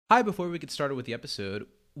Hi, before we get started with the episode,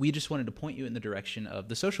 we just wanted to point you in the direction of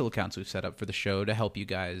the social accounts we've set up for the show to help you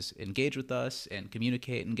guys engage with us and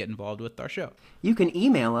communicate and get involved with our show. You can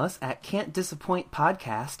email us at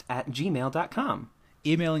can'tdisappointpodcast@gmail.com.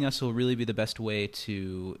 Emailing us will really be the best way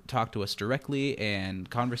to talk to us directly and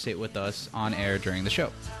conversate with us on air during the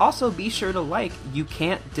show. Also, be sure to like You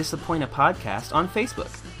Can't Disappoint a Podcast on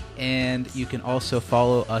Facebook. And you can also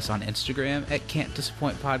follow us on Instagram at Can't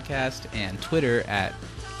Disappoint Podcast and Twitter at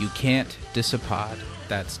You Can't Disapod.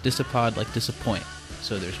 That's disapod like disappoint.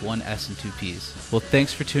 So there's one S and two P's. Well,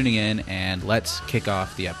 thanks for tuning in, and let's kick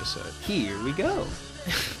off the episode. Here we go.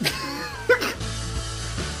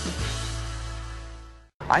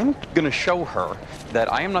 I'm going to show her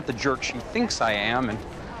that I am not the jerk she thinks I am and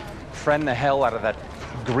friend the hell out of that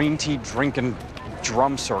green tea drinking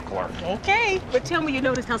drum circler. Okay, but tell me you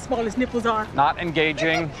noticed how small his nipples are. Not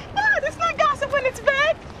engaging. Ah, that's not gossip when it's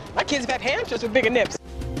bad. My kids have had hamsters with bigger nips.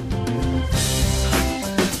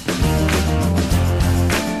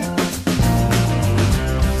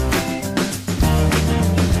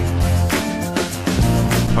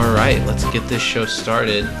 All right, let's get this show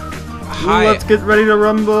started. Hi. Let's get ready to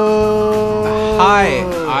rumble. Hi,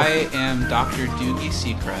 I am Dr. Doogie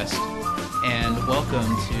Seacrest, and welcome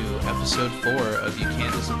to episode 4 of You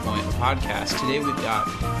Can't Disappoint podcast. Today we've got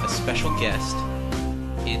a special guest.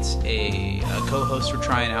 It's a co-host we're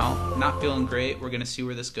trying out. Not feeling great. We're going to see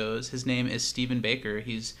where this goes. His name is Stephen Baker.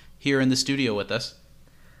 He's here in the studio with us.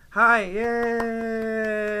 Hi,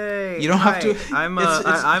 yay! You don't have to. I'm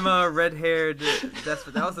a red-haired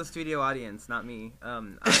desperate. That was the studio audience, not me.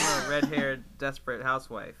 I'm a red-haired desperate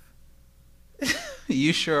housewife.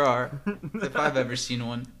 You sure are. If I've ever seen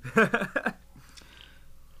one.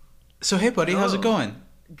 So hey, buddy, how's it going?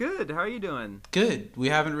 Good. How are you doing? Good. We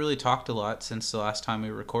haven't really talked a lot since the last time we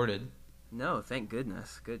recorded. No, thank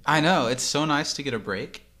goodness. Good. I know. It's so nice to get a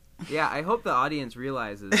break. Yeah, I hope the audience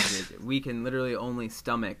realizes that we can literally only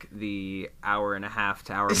stomach the hour and a half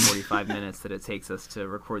to hour and 45 minutes that it takes us to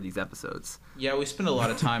record these episodes. Yeah, we spend a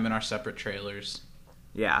lot of time in our separate trailers.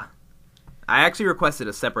 Yeah. I actually requested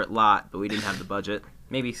a separate lot, but we didn't have the budget.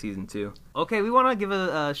 Maybe season 2. Okay, we want to give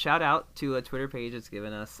a shout out to a Twitter page that's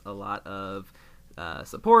given us a lot of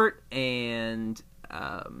support and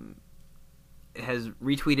has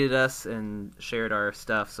retweeted us and shared our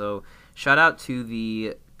stuff. So shout out to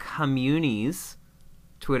the Communies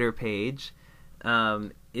Twitter page.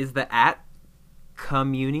 Is the @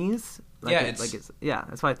 Communies? Yeah,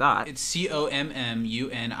 that's what I thought. It's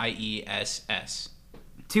COMMUNIESS.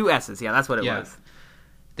 2 S's, yeah, that's what it was.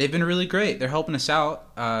 They've been really great. They're helping us out.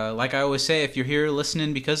 Like I always say, if you're here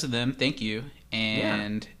listening because of them, thank you.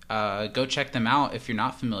 And go check them out if you're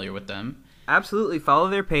not familiar with them. Absolutely. Follow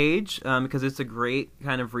their page because it's a great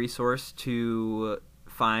kind of resource to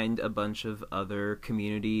find a bunch of other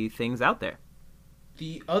community things out there.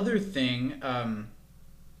 The other thing,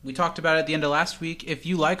 we talked about at the end of last week, if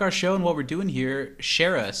you like our show and what we're doing here,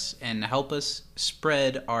 share us and help us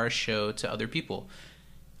spread our show to other people.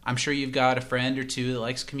 I'm sure you've got a friend or two that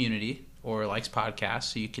likes community or likes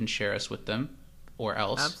podcasts, so you can share us with them or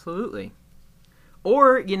else. Absolutely.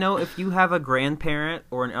 Or, if you have a grandparent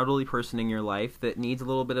or an elderly person in your life that needs a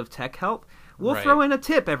little bit of tech help, we'll throw in a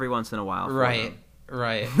tip every once in a while. Right.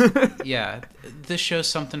 Yeah, this show's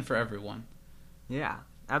something for everyone. Yeah,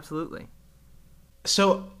 absolutely.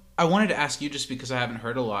 So I wanted to ask you, just because I haven't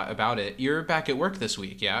heard a lot about it, you're back at work this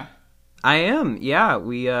week, yeah? I am, yeah.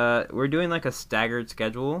 We're doing like a staggered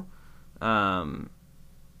schedule. So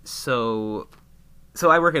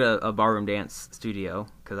I work at a ballroom dance studio,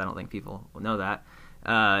 because I don't think people will know that.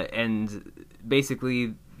 And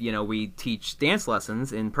basically, we teach dance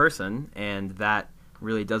lessons in person, and that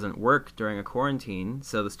really doesn't work during a quarantine.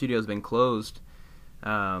 So the studio's been closed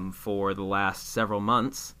for the last several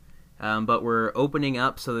months. But we're opening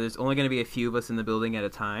up, so there's only going to be a few of us in the building at a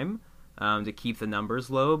time to keep the numbers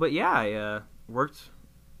low. But yeah, I worked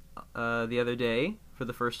the other day for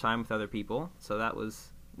the first time with other people, so that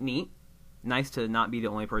was neat. Nice to not be the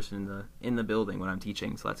only person in the building when I'm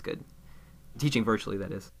teaching, so that's good. Teaching virtually,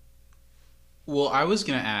 that is. Well, I was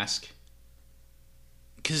going to ask,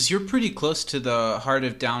 because you're pretty close to the heart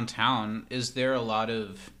of downtown, is there a lot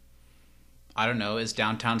of, I don't know, is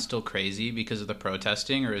downtown still crazy because of the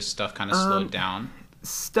protesting, or is stuff kind of slowed down?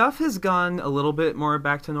 Stuff has gone a little bit more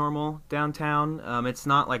back to normal downtown. It's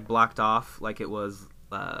not like blocked off like it was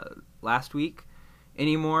last week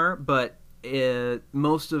anymore, but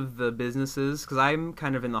most of the businesses, because I'm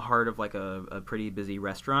kind of in the heart of like a pretty busy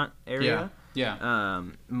restaurant area. Yeah.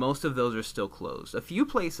 Most of those are still closed. A few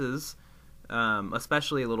places,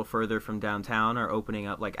 especially a little further from downtown, are opening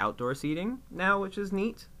up like outdoor seating now, which is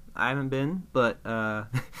neat. I haven't been, but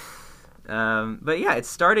But yeah, it's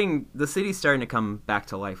starting. The city's starting to come back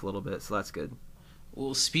to life a little bit, so that's good.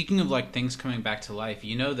 Well, speaking of like things coming back to life,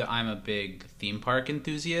 you know that I'm a big theme park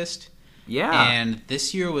enthusiast. Yeah. And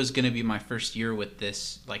this year was going to be my first year with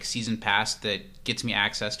this like season pass that gets me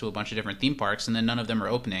access to a bunch of different theme parks, and then none of them are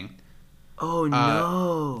opening. Oh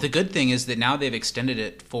no. The good thing is that now they've extended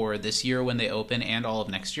it for this year when they open and all of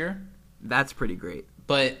next year. That's pretty great.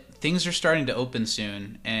 But things are starting to open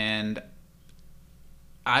soon, and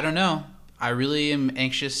I don't know. I really am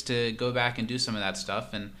anxious to go back and do some of that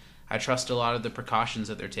stuff, and I trust a lot of the precautions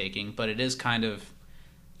that they're taking, but it is kind of,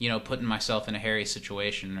 putting myself in a hairy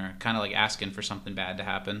situation or kind of like asking for something bad to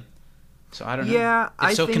happen. So I don't know. Yeah,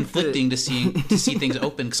 it's so conflicting to see things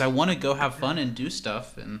open because I want to go have fun and do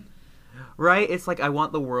stuff and. Right, it's like I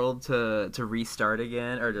want the world to restart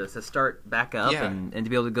again, or to start back up, and to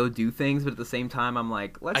be able to go do things, but at the same time, I'm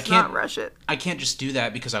like, let's not rush it. I can't just do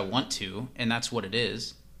that because I want to, and that's what it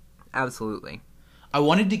is. Absolutely. I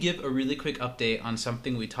wanted to give a really quick update on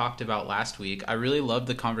something we talked about last week. I really loved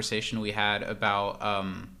the conversation we had about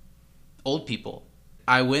old people.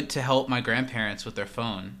 I went to help my grandparents with their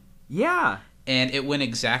phone. Yeah. And it went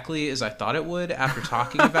exactly as I thought it would after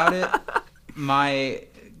talking about it.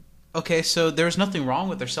 Okay, so there's nothing wrong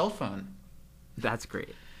with their cell phone. That's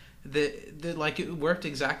great. It worked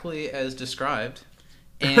exactly as described.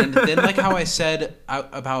 And then like how I said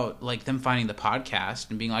about like them finding the podcast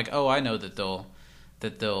and being like, oh, I know that they'll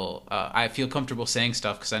I feel comfortable saying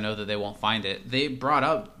stuff because I know that they won't find it. They brought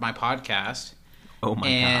up my podcast. Oh my God.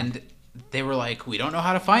 And they were like, we don't know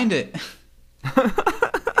how to find it.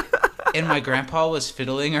 And my grandpa was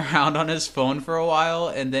fiddling around on his phone for a while,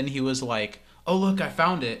 and then he was like, oh, look, I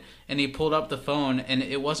found it. And he pulled up the phone, and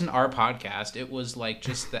it wasn't our podcast. It was like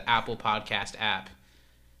just the Apple Podcast app.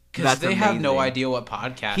 Because they have no idea what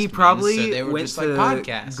podcast He probably means, so they were went just to like,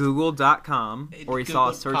 podcast. Google.com, or he saw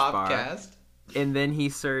a search podcast. bar, and then he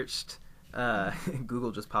searched...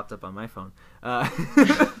 Google just popped up on my phone.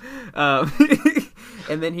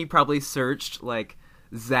 And then he probably searched, like,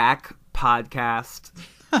 Zach Podcast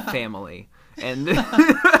Family. And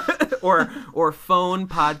or phone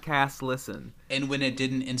podcast listen. And when it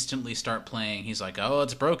didn't instantly start playing, he's like, oh,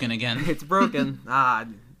 it's broken again. It's broken.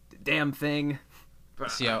 Damn thing.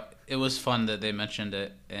 See, it was fun that they mentioned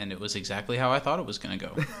it, and it was exactly how I thought it was going to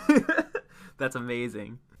go. That's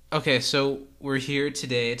amazing. Okay, so we're here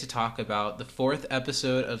today to talk about the 4th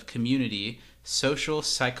episode of Community, Social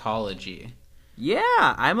Psychology. Yeah,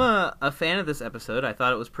 I'm a fan of this episode. I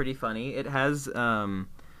thought it was pretty funny. It has a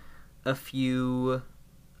few...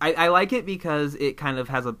 I like it because it kind of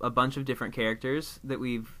has a bunch of different characters that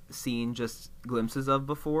we've seen just glimpses of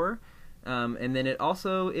before. And then it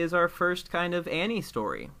also is our first kind of Annie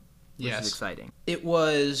story, which is exciting. It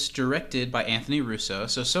was directed by Anthony Russo.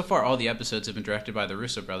 So far all the episodes have been directed by the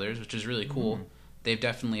Russo brothers, which is really cool. Mm. They've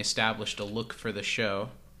definitely established a look for the show.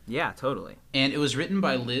 Yeah, totally. And it was written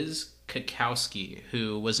by Liz Kukowski,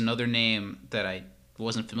 who was another name that I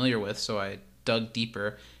wasn't familiar with, so I dug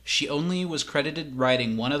deeper. She only was credited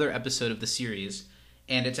writing one other episode of the series,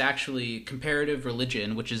 and it's actually Comparative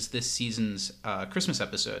Religion, which is this season's Christmas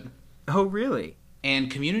episode. Oh, really?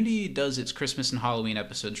 And Community does its Christmas and Halloween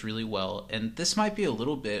episodes really well, and this might be a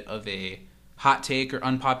little bit of a hot take or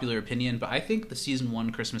unpopular opinion, but I think the season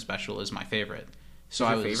 1 Christmas special is my favorite. So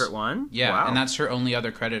your favorite one? Yeah, wow. And that's her only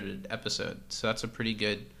other credited episode, so that's a pretty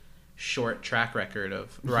good short track record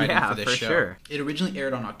of writing for this show. Sure. It originally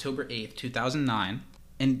aired on October 8th, 2009,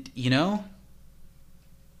 and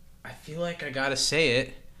I feel like I gotta say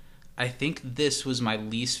it, I think this was my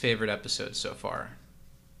least favorite episode so far.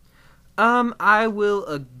 I will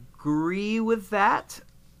agree with that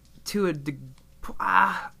to a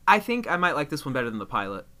I think I might like this one better than the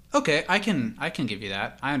pilot. Okay, I can give you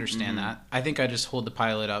that. I understand that. I think I just hold the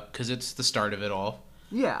pilot up because it's the start of it all.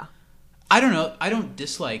 Yeah. I don't know. I don't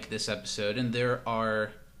dislike this episode, and there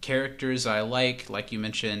are characters I like you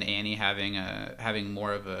mentioned, Annie having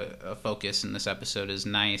more of a focus in this episode is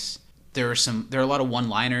nice. There are a lot of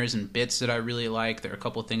one-liners and bits that I really like. There are a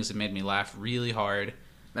couple of things that made me laugh really hard.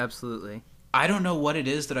 Absolutely. I don't know what it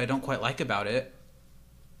is that I don't quite like about it.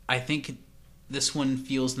 I think this one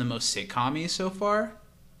feels the most sitcom-y so far.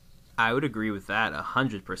 I would agree with that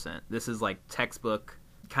 100%. This is like textbook,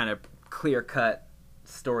 kind of clear-cut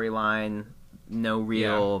storyline, no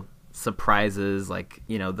real surprises. Like,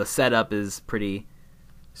 the setup is pretty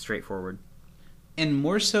straightforward. And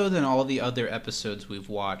more so than all the other episodes we've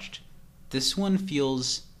watched, this one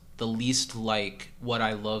feels the least like what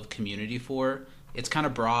I love Community for. It's kind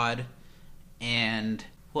of broad, and,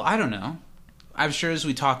 well, I don't know. I'm sure as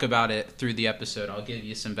we talk about it through the episode, I'll give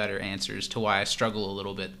you some better answers to why I struggle a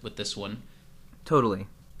little bit with this one. Totally.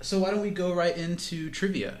 So why don't we go right into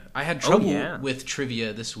trivia? I had trouble yeah. with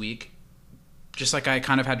trivia this week, just like I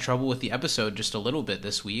kind of had trouble with the episode just a little bit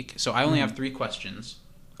this week. So I only have 3 questions.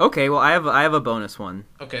 Okay, well, I have a bonus one.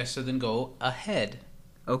 Okay, so then go ahead.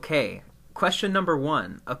 Okay, question number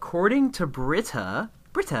 1. According to Britta,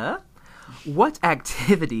 what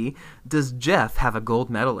activity does Jeff have a gold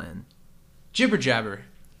medal in? Jibber jabber.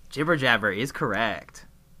 Jibber jabber is correct.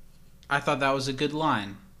 I thought that was a good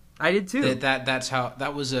line. I did too.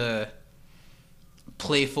 That was a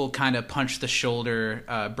playful kind of punch the shoulder,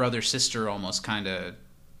 brother sister almost kind of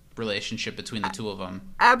relationship between the two of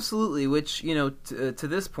them. Absolutely, which, you know, to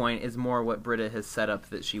this point is more what Britta has set up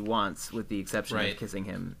that she wants, with the exception Right. of kissing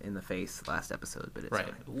him in the face last episode. But it's Right.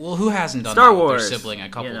 fine. Well, who hasn't done Star that Wars, with their sibling a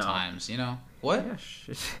couple you know. times, you know? What? Yeah,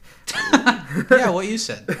 Yeah, what you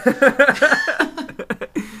said.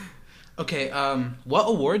 Okay, what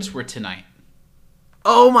awards were tonight?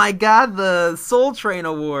 Oh my God, the Soul Train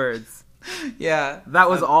Awards. Yeah. That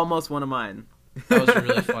was almost one of mine. That was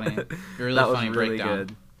really funny. Really That was funny really breakdown.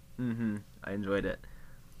 good. Mm-hmm. I enjoyed it.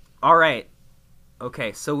 All right.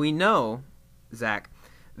 Okay, so we know, Zach,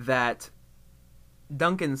 that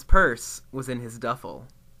Duncan's purse was in his duffel.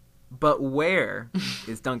 But where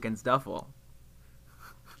is Duncan's duffel?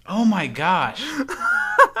 Oh my gosh.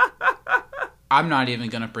 I'm not even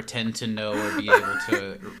going to pretend to know or be able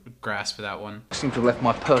to grasp that one. I seem to have left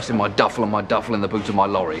my purse in my duffel and my duffel in the boot of my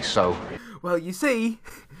lorry, so... Well, you see,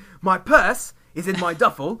 my purse is in my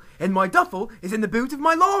duffel, and my duffel is in the boot of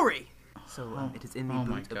my lorry. So it is in the Oh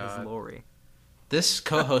my boot of his God. lorry. This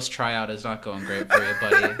co-host tryout is not going great for you,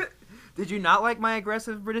 buddy. Did you not like my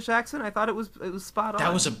aggressive British accent? I thought it was spot on.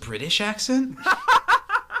 That was a British accent?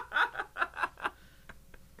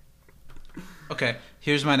 Okay,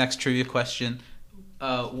 here's my next trivia question.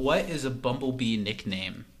 What is a bumblebee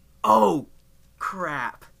nickname? Oh,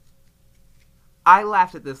 crap. I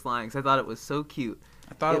laughed at this line because I thought it was so cute.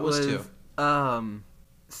 I thought it was too.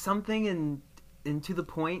 Something in To the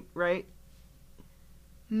Point, right?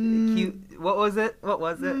 Cute. What was it?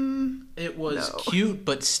 It was No. cute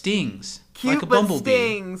but stings. Cute like a but bumblebee.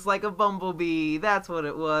 stings like a bumblebee. That's what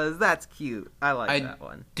it was. That's cute. I like I that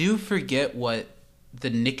one. do forget what the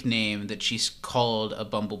nickname that she's called a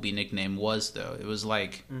bumblebee nickname was, though. It was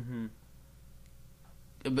like... Mm-hmm.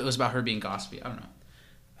 It was about her being gossipy. I don't know.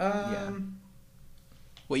 Yeah.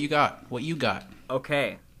 What you got?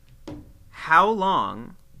 Okay. How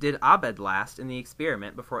long did Abed last in the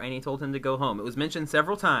experiment before Annie told him to go home? It was mentioned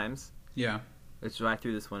several times. Yeah. Which is why I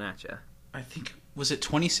threw this one at you. I think... Was it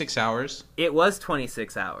 26 hours? It was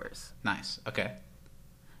 26 hours. Nice. Okay.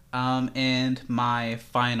 And my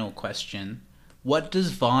final question. What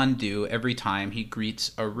does Vaughn do every time he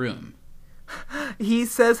greets a room? He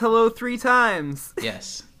says hello 3 times.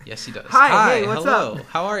 Yes. Yes, he does. Hi, hey, what's hello. up?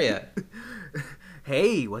 How are you?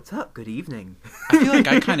 Hey, what's up? Good evening. I feel like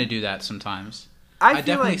I kind of do that sometimes. I feel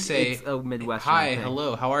definitely like say, it's a Midwestern hi, thing.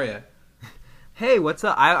 hello, how are you? Hey, what's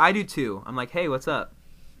up? I do too. I'm like, hey, what's up?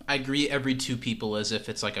 I greet every 2 people as if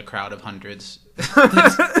it's like a crowd of hundreds. Thanks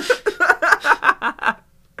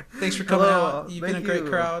for coming Hello, out. You've been a thank great you.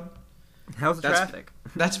 crowd. How's the That's- traffic?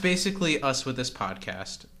 That's basically us with this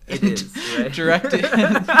podcast. It is, right? Directed,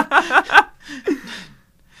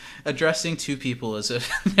 addressing 2 people as if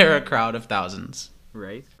they're a crowd of thousands.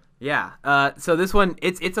 Right. Yeah. So this one,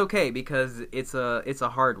 it's okay because it's a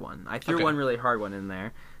hard one. I threw Okay. one really hard one in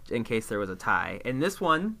there in case there was a tie. And this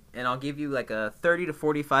one, and I'll give you like a 30 to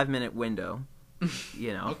 45 minute window.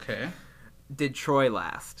 You know. Okay. Did Troy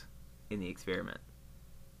last in the experiment?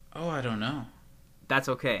 Oh, I don't know. That's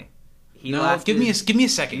okay. He No, lasted- give me a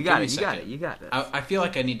second. You got Give it. me You a got second. it. You got this. I feel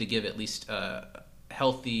like I need to give at least a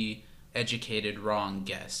healthy, educated, wrong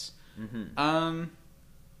guess. Mm-hmm.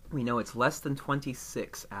 We know it's less than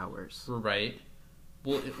 26 hours. Right.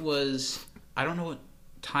 Well, it was... I don't know what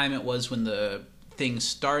time it was when the thing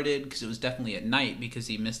started, because it was definitely at night because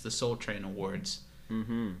he missed the Soul Train Awards.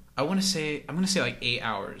 Mm-hmm. I'm going to say like 8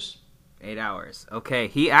 hours. 8 hours. Okay.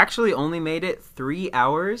 He actually only made it 3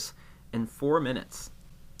 hours and 4 minutes.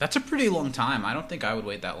 That's a pretty long time. I don't think I would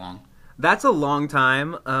wait that long. That's a long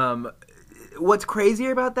time. What's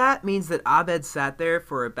crazier about that means that Abed sat there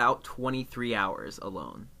for about 23 hours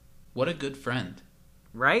alone. What a good friend.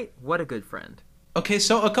 Right? What a good friend. Okay,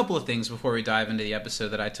 so a couple of things before we dive into the episode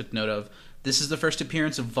that I took note of. This is the first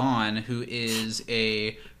appearance of Vaughn, who is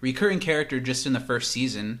a recurring character just in the first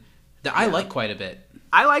season that I like quite a bit.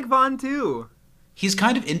 I like Vaughn too. He's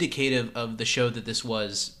kind of indicative of the show that this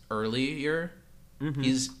was earlier. Mm-hmm.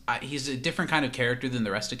 He's a different kind of character than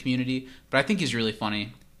the rest of Community, but I think he's really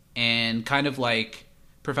funny. And kind of like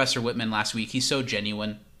Professor Whitman last week, he's so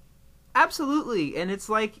genuine. Absolutely. And it's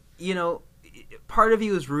like, you know, part of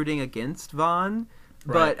you is rooting against Vaughn,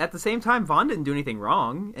 Right. but at the same time, Vaughn didn't do anything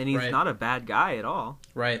wrong, and he's Right. not a bad guy at all.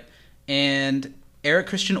 Right. And Eric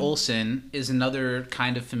Christian Olsen is another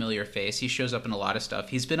kind of familiar face. He shows up in a lot of stuff.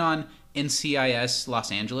 He's been on NCIS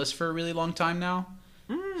Los Angeles for a really long time now.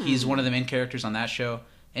 He's one of the main characters on that show.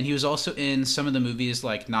 And he was also in some of the movies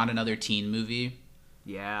like Not Another Teen Movie.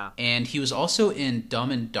 Yeah. And he was also in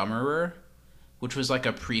Dumb and Dumberer, which was like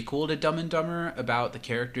a prequel to Dumb and Dumber about the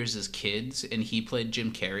characters as kids. And he played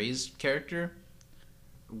Jim Carrey's character.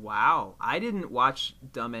 Wow. I didn't watch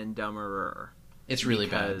Dumb and Dumberer. It's really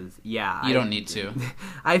bad. Because, yeah. You don't need to.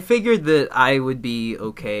 I figured that I would be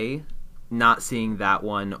okay not seeing that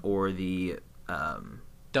one or the... Dumb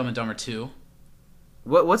and Dumber 2.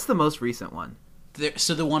 What's the most recent one?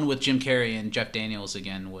 So the one with Jim Carrey and Jeff Daniels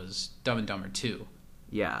again was Dumb and Dumber 2.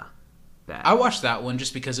 Yeah. That. I watched that one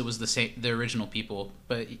just because it was the original people,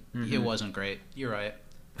 but it wasn't great. You're right.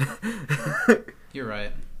 You're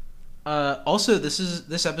right. Also,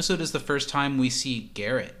 this episode is the first time we see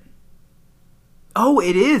Garrett. Oh,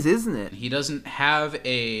 it is, isn't it? He doesn't have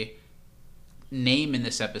a name in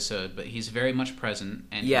this episode, but he's very much present,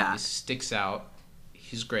 and Yeah. he sticks out.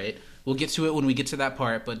 He's great. We'll get to it when we get to that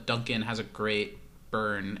part, but Duncan has a great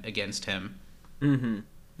burn against him. Mm-hmm.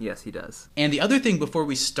 Yes, he does. And the other thing before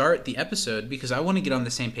we start the episode, because I want to get on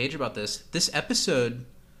the same page about this episode,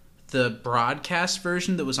 the broadcast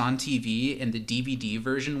version that was on TV and the DVD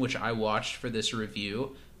version, which I watched for this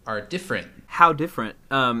review, are different. How different?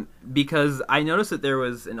 Because I noticed that there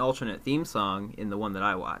was an alternate theme song in the one that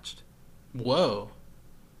I watched. Whoa.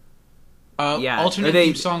 Yeah. Alternate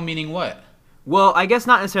theme song meaning what? Well, I guess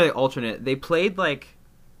not necessarily alternate. They played like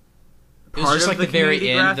It was part just of like the the very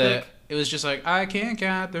community end. graphic. It was just like, I can't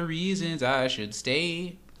count the reasons I should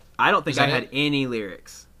stay. I don't think Is I that had it? any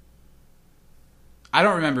lyrics. I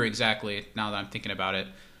don't remember exactly now that I'm thinking about it.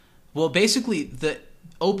 Well, basically, the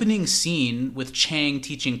opening scene with Chang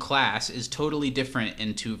teaching class is totally different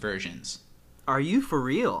in two versions. Are you for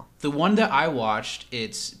real? The one that I watched,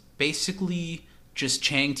 it's basically just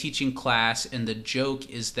Chang teaching class, and the joke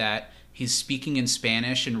is that he's speaking in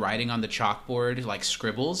Spanish and writing on the chalkboard like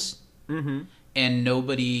scribbles. Mm-hmm. And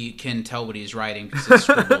nobody can tell what he's writing because it's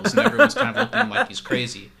scribbles, and everyone's kind of looking like he's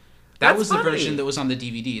crazy. That That's was the funny. version that was on the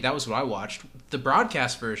DVD. That was what I watched. The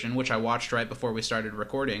broadcast version, which I watched right before we started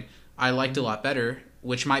recording, I liked a lot better,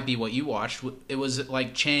 which might be what you watched. It was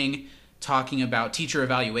like Chang talking about teacher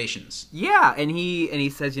evaluations. Yeah, and he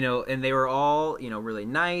says, and they were all, really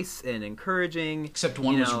nice and encouraging. Except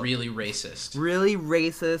one you was know, really racist. really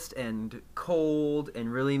racist and cold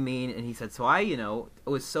and really mean. And he said, so I,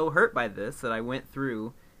 was so hurt by this that I went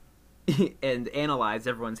through and analyzed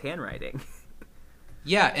everyone's handwriting.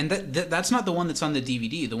 Yeah, and that's not the one that's on the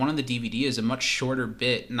DVD. The one on the DVD is a much shorter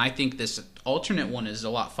bit, and I think this alternate one is a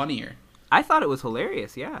lot funnier. I thought it was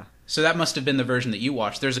hilarious, yeah. So that must have been the version that you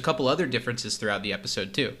watched. There's a couple other differences throughout the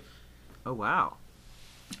episode, too. Oh, wow.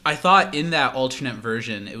 I thought in that alternate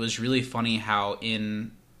version, it was really funny how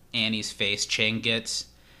in Annie's face Chang gets,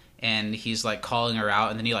 and he's, like, calling her out,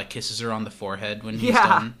 and then he, like, kisses her on the forehead when he's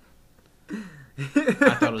done.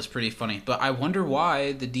 I thought it was pretty funny. But I wonder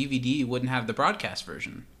why the DVD wouldn't have the broadcast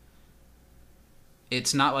version.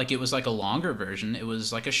 It's not like it was, like, a longer version. It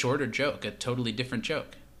was, like, a shorter joke, a totally different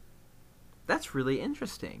joke. That's really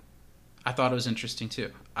interesting. I thought it was interesting,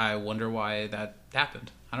 too. I wonder why that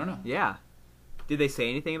happened. I don't know. Yeah. Did they say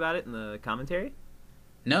anything about it in the commentary?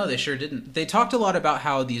 No, they sure didn't. They talked a lot about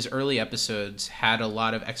how these early episodes had a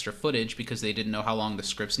lot of extra footage because they didn't know how long the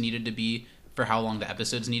scripts needed to be for how long the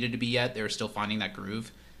episodes needed to be yet. They were still finding that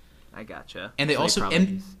groove. I gotcha. And they So also...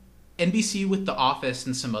 probably- NBC with The Office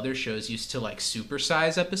and some other shows used to like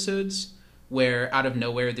supersize episodes where out of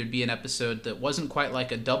nowhere there'd be an episode that wasn't quite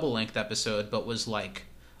like a double-length episode but was like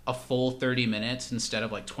a full 30 minutes instead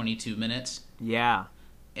of like 22 minutes. Yeah.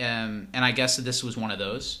 And I guess that this was one of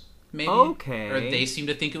those, maybe. Okay. Or they seem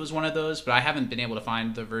to think it was one of those, but I haven't been able to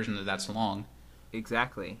find the version that's long.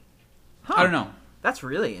 Exactly. I don't know. That's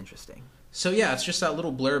really interesting. So yeah, it's just that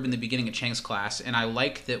little blurb in the beginning of Chang's class, and I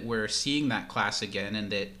like that we're seeing that class again,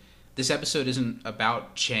 and that this episode isn't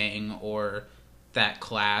about Chang or that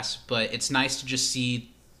class, but it's nice to just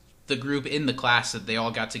see the group in the class that they all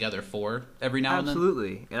got together for every now and then.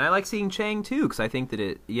 Absolutely. And I like seeing Chang too, because I think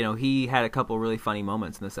that he had a couple really funny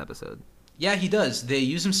moments in this episode. Yeah, he does. They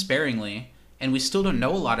use him sparingly, and we still don't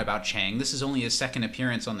know a lot about Chang. This is only his second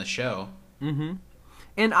appearance on the show. Mm-hmm.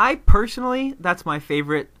 And I personally, that's my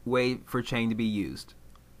favorite way for Chang to be used.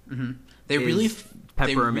 Mm-hmm. They really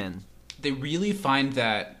pepper him in. They really find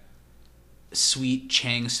that sweet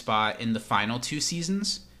Chang spot in the final two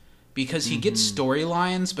seasons because he gets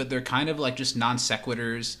storylines, but they're kind of like just non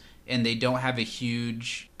sequiturs, and they don't have a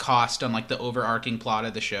huge cost on like the overarching plot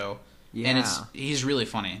of the show. Yeah. And he's really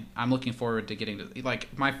funny. I'm looking forward to getting to,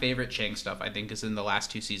 like, my favorite Chang stuff, I think, is in the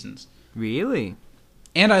last 2 seasons. Really?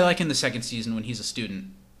 And I like in the 2nd season when he's a student.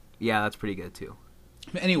 Yeah, that's pretty good too.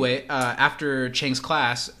 But anyway, after Chang's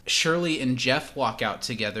class, Shirley and Jeff walk out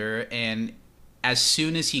together, and as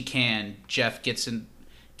soon as he can, Jeff gets an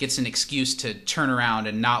excuse to turn around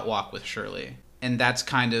and not walk with Shirley. And that's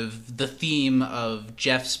kind of the theme of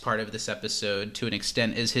Jeff's part of this episode, to an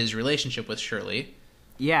extent, is his relationship with Shirley.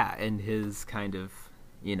 Yeah, and his kind of,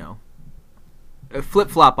 you know,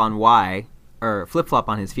 flip-flop on why, or flip-flop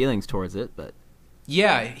on his feelings towards it, but...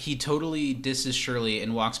 Yeah, he totally disses Shirley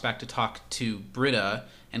and walks back to talk to Britta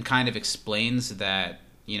and kind of explains that,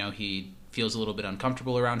 you know, he feels a little bit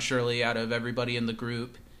uncomfortable around Shirley out of everybody in the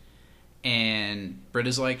group. And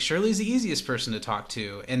Britta's like, Shirley's the easiest person to talk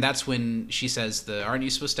to. And that's when she says, aren't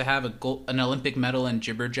you supposed to have an Olympic medal in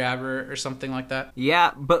jibber jabber or something like that?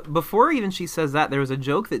 Yeah, but before even she says that, there was a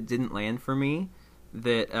joke that didn't land for me.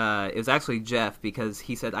 That it was actually Jeff, because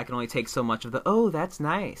he said, I can only take so much of the, oh, that's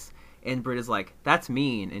nice. And Britta's like, that's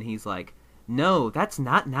mean. And he's like, no, that's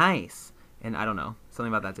not nice. And I don't know.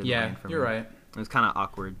 Something about that didn't land for me. Yeah, you're right. It was kind of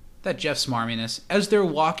awkward. That Jeff smarminess. As they're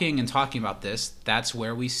walking and talking about this, that's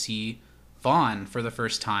where we see Vaughn for the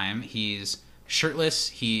first time. He's shirtless,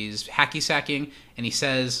 he's hacky-sacking, and he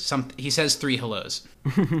says 3 hellos.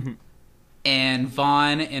 And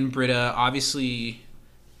Vaughn and Britta, obviously,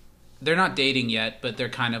 they're not dating yet, but they're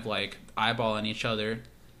kind of like eyeballing each other.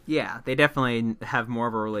 Yeah, they definitely have more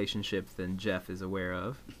of a relationship than Jeff is aware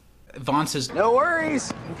of. Vaughn says, No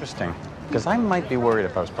worries. Interesting. Because I might be worried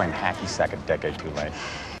if I was playing hacky sack a decade too late.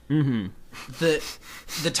 Mm-hmm.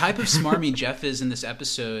 The type of smarmy Jeff is in this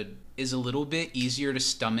episode is a little bit easier to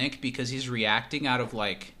stomach, because he's reacting out of,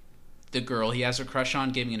 like, the girl he has a crush on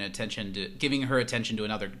giving her attention to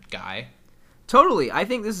another guy. Totally. I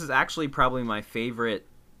think this is actually probably my favorite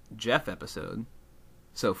Jeff episode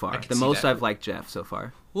so far. The most I've liked Jeff so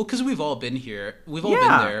far. Well, because we've all been here. We've all been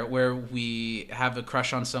there where we have a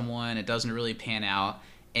crush on someone, it doesn't really pan out,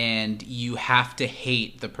 and you have to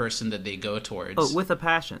hate the person that they go towards. Oh, with a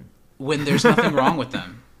passion. When there's nothing wrong with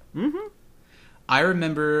them. Mm-hmm. I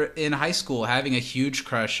remember in high school having a huge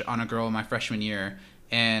crush on a girl in my freshman year,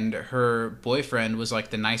 and her boyfriend was like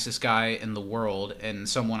the nicest guy in the world, and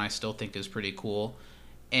someone I still think is pretty cool.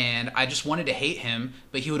 And I just wanted to hate him,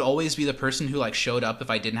 but he would always be the person who like showed up if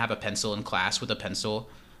I didn't have a pencil in class with a pencil.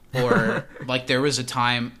 Or like there was a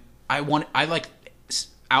time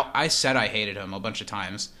I said I hated him a bunch of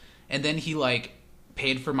times, and then he like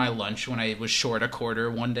paid for my lunch when I was short a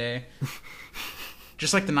quarter one day.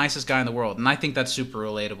 Just like the nicest guy in the world. And I think that's super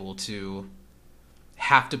relatable, to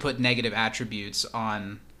have to put negative attributes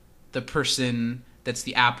on the person that's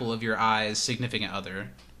the apple of your eye's significant other.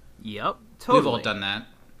 Yep, totally. We've all done that.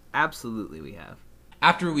 Absolutely we have.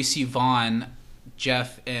 After we see Vaughn,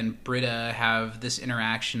 Jeff and Britta have this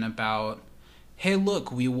interaction about, hey,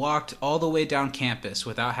 look, we walked all the way down campus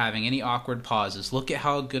without having any awkward pauses. Look at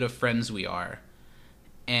how good of friends we are.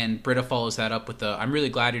 And Britta follows that up with I'm really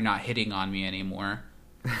glad you're not hitting on me anymore,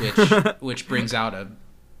 which brings out a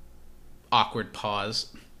awkward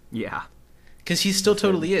pause. Yeah. Because he still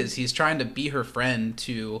totally is. He's trying to be her friend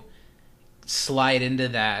to slide into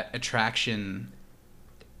that attraction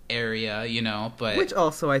area, you know, but... Which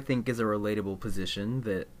also I think is a relatable position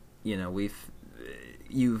that, you know,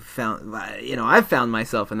 you've found, you know, I've found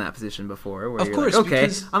myself in that position before, where of course, like, okay,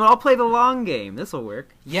 because, I'll play the long game. This will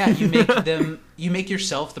work. Yeah, you make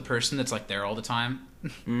yourself the person that's like there all the time.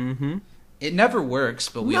 Mm-hmm. It never works,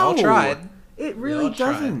 but we all tried. It really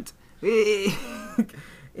doesn't.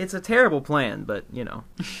 It's a terrible plan, but you know.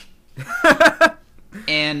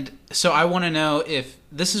 And so I want to know if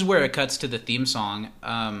this is where it cuts to the theme song.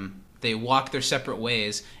 They walk their separate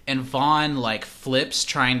ways, and Vaughn like flips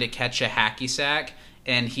trying to catch a hacky sack,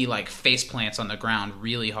 and he like face plants on the ground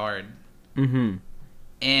really hard. Mm-hmm.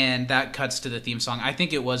 And that cuts to the theme song. I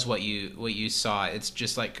think it was what you saw. It's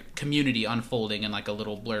just like community unfolding in like a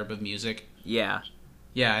little blurb of music. Yeah.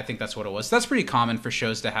 Yeah, I think that's what it was. That's pretty common for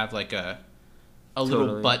shows to have like a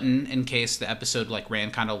little button in case the episode like ran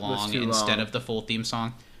kind of long instead of the full theme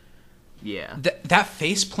song. Yeah. That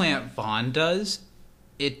faceplant Vaughn does,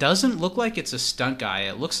 it doesn't look like it's a stunt guy.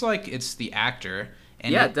 It looks like it's the actor.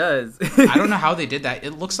 And yeah, it does. I don't know how they did that.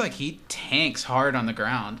 It looks like he tanks hard on the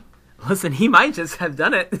ground. Listen, he might just have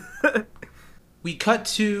done it. We cut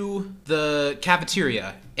to the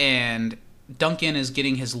cafeteria, and Duncan is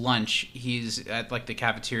getting his lunch. He's at like the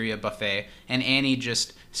cafeteria buffet, and Annie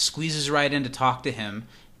just squeezes right in to talk to him.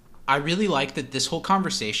 I really like that this whole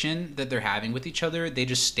conversation that they're having with each other, they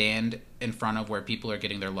just stand in front of where people are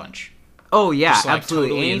getting their lunch. Oh, yeah, Just, like, absolutely.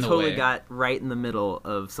 totally Annie in the totally way. got right in the middle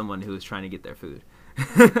of someone who was trying to get their food.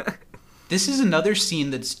 This is another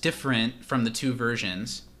scene that's different from the two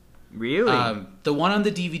versions. Really? The one on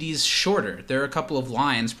the DVD is shorter. There are a couple of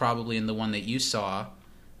lines probably in the one that you saw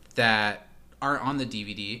that aren't on the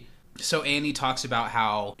DVD. So Annie talks about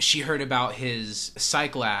how she heard about his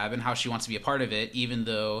psych lab and how she wants to be a part of it, even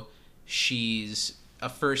though she's a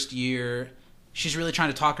first year. She's really trying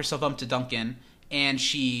to talk herself up to Duncan, and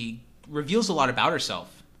she reveals a lot about herself.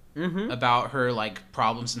 About her, like,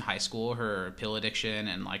 problems in high school, her pill addiction,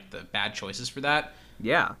 and, like, the bad choices for that.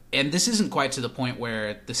 yeah. And this isn't quite to the point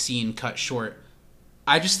where the scene cut short.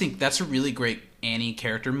 I just think that's a really great Annie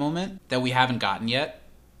character moment that we haven't gotten yet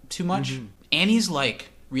too much. Annie's, like,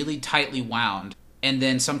 really tightly wound, and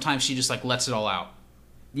then sometimes she just, like, lets it all out.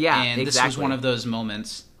 Yeah, And exactly. this was one of those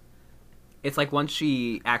moments. It's like once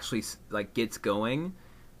she actually, like, gets going,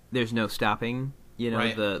 there's no stopping, you know,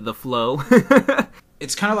 Right. the flow.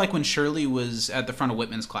 It's kind of like when Shirley was at the front of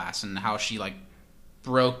Whitman's class and how she, like,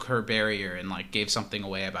 broke her barrier and, like, gave something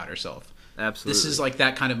away about herself. Absolutely. This is like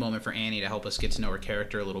that kind of moment for Annie to help us get to know her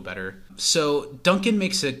character a little better. So Duncan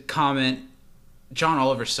makes a comment. John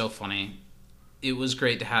Oliver's so funny. It was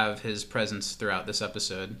great to have his presence throughout this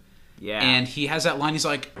episode. Yeah. And he has that line, he's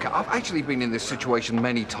like, I've actually been in this situation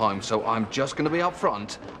many times, so I'm just going to be up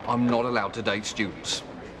front. I'm not allowed to date students.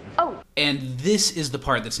 and this is the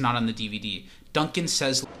part that's not on the DVD. Duncan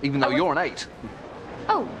says, Even though you're an 8.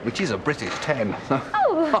 Oh. Which is a British 10.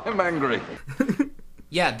 Oh. I'm angry.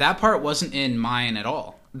 yeah, that part wasn't in mine at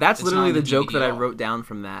all. That's It's not literally on the joke DVD that I at all. wrote down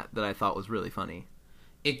from that I thought was really funny.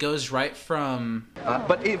 It goes right from,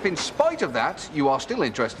 But if in spite of that you are still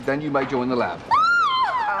interested, then you may join the lab.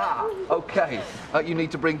 Okay. You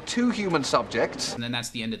need to bring 2 human subjects. and then that's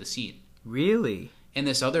the end of the scene. Really? In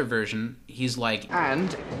this other version, he's like,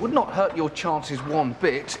 And it would not hurt your chances one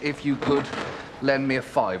bit if you could lend me a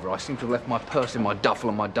fiver. I seem to have left my purse in my duffel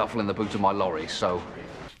and my duffel in the boot of my lorry, so...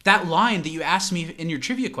 that line that you asked me in your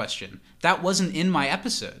trivia question, that wasn't in my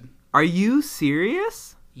episode. Are you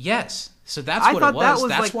serious? Yes. So that's I what thought it was. that was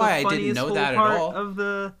That's like why the I didn't funniest know whole that at part all. of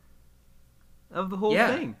the whole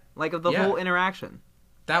Yeah. thing, like of the Yeah. whole interaction.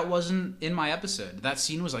 That wasn't in my episode. That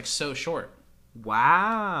scene was like so short.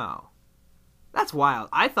 Wow, that's wild.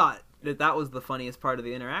 I thought that was the funniest part of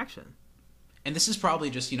the interaction. And this is probably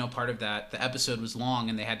just, part of that. The episode was long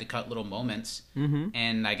and they had to cut little moments. Mm-hmm.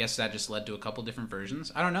 And I guess that just led to a couple different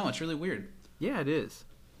versions. I don't know. It's really weird. Yeah, it is.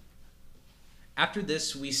 After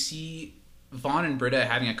this, we see Vaughn and Britta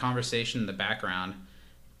having a conversation in the background.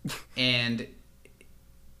 And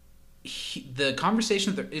the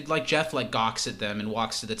conversation, like Jeff like gawks at them and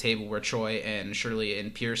walks to the table where Troy and Shirley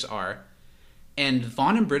and Pierce are. And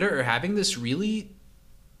Vaughn and Britta are having this really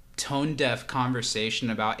tone-deaf conversation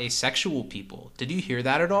about asexual people. Did you hear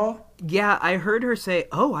that at all? Yeah, I heard her say,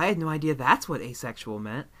 "Oh, I had no idea that's what asexual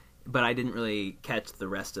meant," but I didn't really catch the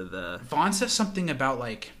rest of the. Vaughn says something about,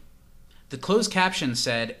 like, the closed caption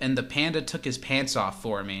said, "And the panda took his pants off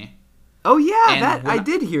for me." Oh yeah, And that when I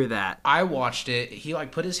did hear that. I watched it. He,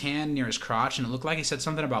 like, put his hand near his crotch, and it looked like he said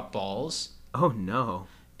something about balls. Oh no.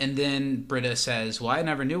 And then Britta says, "Well, I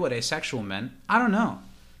never knew what asexual meant." I don't know.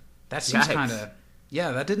 That seems Yikes. kind of...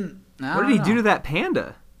 Yeah, that didn't... What did he do to that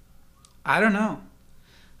panda? I don't know.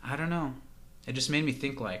 It just made me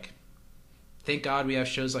think, like, thank God we have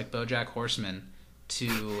shows like BoJack Horseman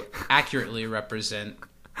to accurately represent...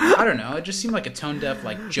 I don't know. It just seemed like a tone-deaf,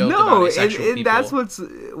 like, joke about No, asexual and people. that's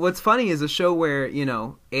what's funny is a show where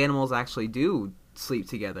animals actually do sleep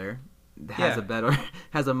together has Yeah.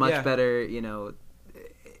 has a much Yeah. better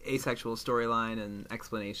asexual storyline and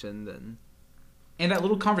explanation than. And that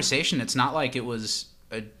little conversation, it's not like it was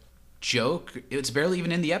a joke. It's barely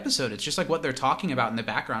even in the episode. It's just like what they're talking about in the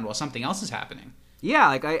background while something else is happening. Yeah,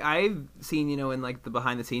 like I've seen in like the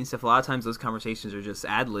behind the scenes stuff. A lot of times those conversations are just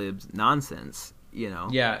ad libs nonsense.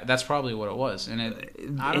 Yeah, that's probably what it was. And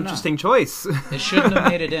I don't Interesting choice. know. It shouldn't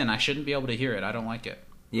have made it in. I shouldn't be able to hear it. I don't like it.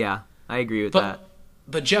 Yeah, I agree with that.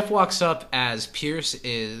 But Jeff walks up as Pierce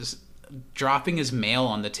is dropping his mail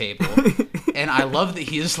on the table. And I love that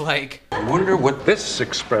he's like... I wonder what this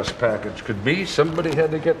express package could be. Somebody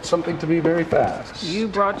had to get something to me very fast. You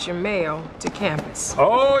brought your mail to campus.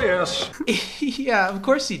 Oh, yes. Yeah, of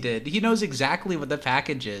course he did. He knows exactly what the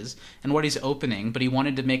package is and what he's opening, but he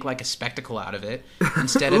wanted to make like a spectacle out of it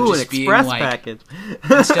instead of Ooh, just an being express like package.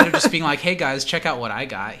 instead of just being like, "Hey guys, check out what I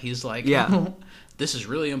got." He's like, Yeah. This is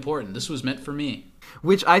really important. This was meant for me."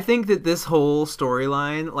 Which I think that this whole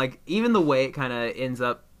storyline, like even the way it kind of ends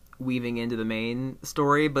up weaving into the main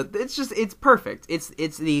story, but it's perfect. It's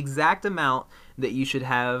the exact amount that you should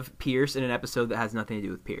have Pierce in an episode that has nothing to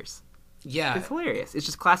do with Pierce. Yeah. It's hilarious. It's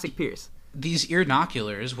just classic Pierce. These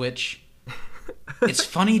earnoculars, which it's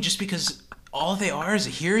funny just because all they are is a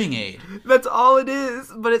hearing aid. That's all it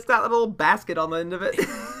is, but it's got a little basket on the end of it.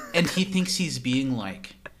 And he thinks he's being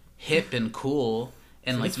like hip and cool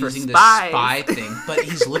and like using this spies. spy thing, but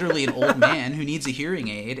he's literally an old man who needs a hearing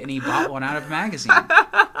aid, and he bought one out of a magazine.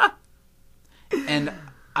 And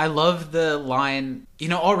I love the line,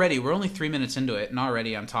 already we're only 3 minutes into it, and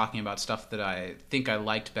already I'm talking about stuff that I think I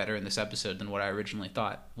liked better in this episode than what I originally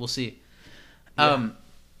thought. We'll see. Yeah.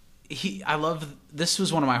 This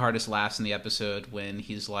was one of my hardest laughs in the episode when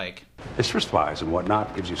he's like, It's for spies and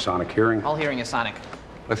whatnot. Gives you sonic hearing. All hearing is sonic.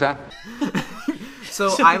 What's that?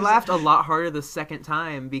 So I laughed a lot harder the second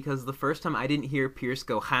time because the first time I didn't hear Pierce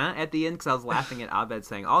go "huh" at the end because I was laughing at Abed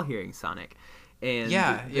saying all hearing Sonic. And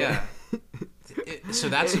yeah. So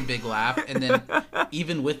that's a big laugh. And then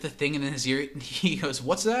even with the thing in his ear, he goes,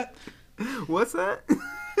 "What's that? What's that?"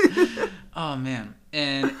 Oh man.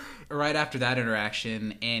 And right after that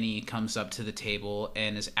interaction, Annie comes up to the table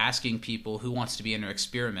and is asking people who wants to be in her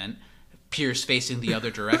experiment. Pierce facing the other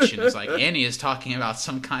direction is like, Annie is talking about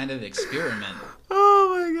some kind of experiment.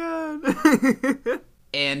 Oh my god.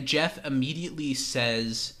 And Jeff immediately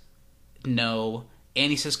says no.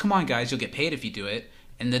 Annie says, come on guys, you'll get paid if you do it.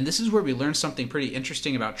 And then this is where we learn something pretty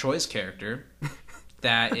interesting about Troy's character.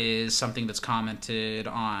 That is something that's commented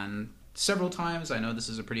on several times. I know this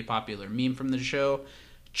is a pretty popular meme from the show.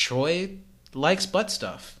 Troy likes butt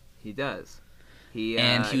stuff. He does. He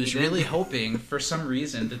was really hoping, for some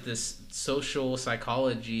reason, that this social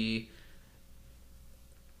psychology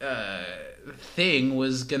thing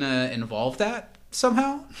was gonna involve that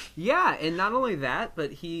somehow. Yeah, and not only that,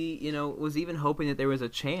 but he, was even hoping that there was a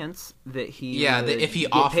chance that he that if he get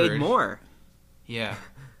offered paid more. Yeah.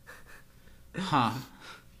 Huh.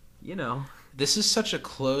 This is such a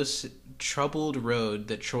close, troubled road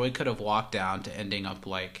that Troy could have walked down to ending up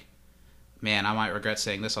like, man, I might regret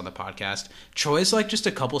saying this on the podcast. Troy's like just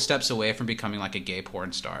a couple steps away from becoming like a gay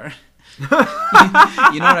porn star. You know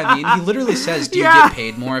what I mean? He literally says, do you get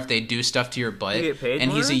paid more if they do stuff to your butt? You get paid and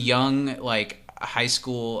more? He's a young, like, high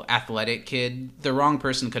school athletic kid. The wrong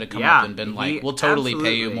person could have come up and been like, we'll totally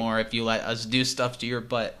pay you more if you let us do stuff to your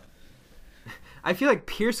butt. I feel like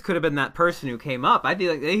Pierce could have been that person who came up. I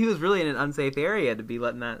feel like he was really in an unsafe area to be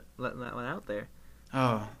letting that one out there.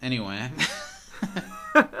 Oh, anyway.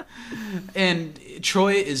 And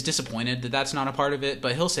Troy is disappointed that that's not a part of it,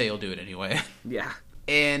 but he'll say he'll do it anyway. Yeah.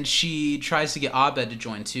 And she tries to get Abed to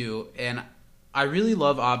join too, and I really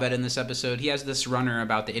love Abed in this episode. He has this runner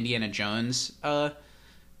about the Indiana Jones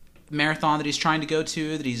marathon that he's trying to go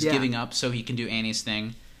to, that he's giving up so he can do Annie's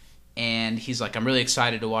thing. And he's like, I'm really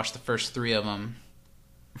excited to watch the first 3 of them.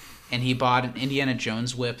 And he bought an Indiana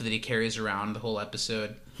Jones whip that he carries around the whole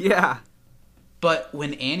episode. Yeah. But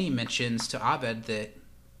when Annie mentions to Abed that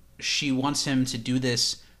she wants him to do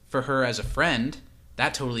this for her as a friend,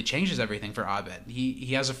 that totally changes everything for Abed.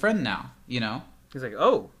 He has a friend now, He's like,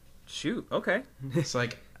 oh, shoot, okay. It's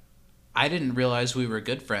like, I didn't realize we were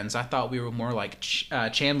good friends. I thought we were more like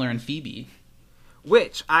Chandler and Phoebe.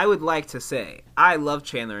 Which, I would like to say, I love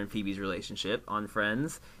Chandler and Phoebe's relationship on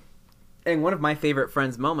Friends. And one of my favorite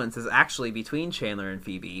Friends moments is actually between Chandler and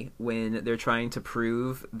Phoebe when they're trying to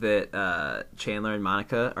prove that Chandler and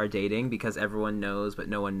Monica are dating because everyone knows, but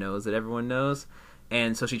no one knows that everyone knows.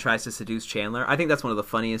 And so she tries to seduce Chandler. I think that's one of the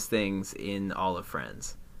funniest things in all of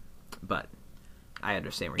Friends. But I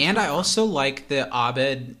understand where you're And I coming also like that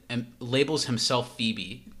Abed labels himself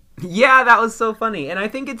Phoebe. Yeah, that was so funny. And I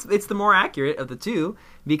think it's the more accurate of the two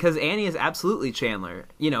because Annie is absolutely Chandler.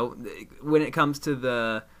 When it comes to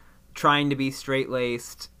the trying to be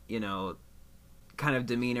straight-laced, kind of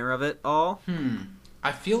demeanor of it all.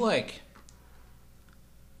 I feel like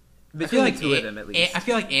Between the two of them, at least. I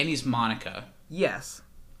feel like Annie's Monica. Yes.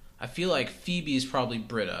 I feel like Phoebe's probably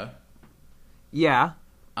Britta. Yeah.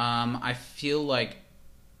 I feel like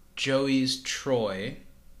Joey's Troy.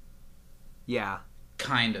 Yeah.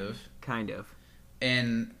 Kind of.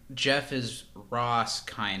 And Jeff is Ross,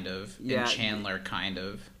 kind of. Yeah. And Chandler, kind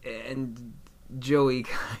of. And Joey,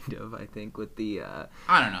 kind of, I think, with the...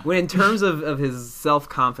 I don't know. When in terms of his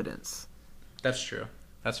self-confidence. That's true.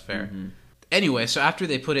 That's fair. Mm-hmm. Anyway, so after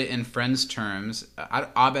they put it in Friends terms,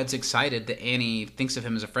 Abed's excited that Annie thinks of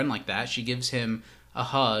him as a friend like that. She gives him a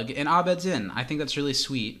hug, and Abed's in. I think that's really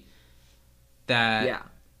sweet. That... Yeah.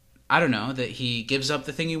 I don't know, that he gives up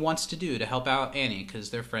the thing he wants to do to help out Annie, because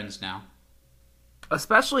they're friends now.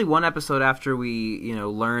 Especially one episode after we,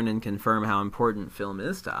 learn and confirm how important film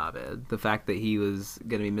is to Abed. The fact that he was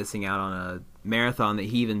going to be missing out on a marathon that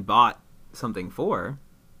he even bought something for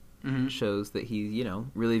shows that he,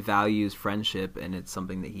 really values friendship, and it's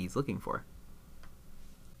something that he's looking for.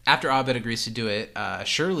 After Abed agrees to do it,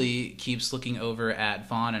 Shirley keeps looking over at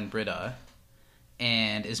Vaughn and Britta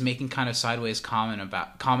and is making kind of sideways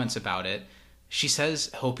comments about it. She says,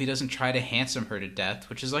 hope he doesn't try to handsome her to death,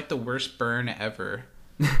 which is like the worst burn ever.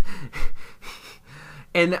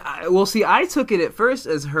 And, I took it at first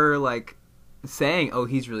as her, saying, oh,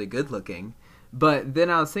 he's really good looking. But then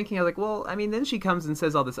I was thinking, I was like, then she comes and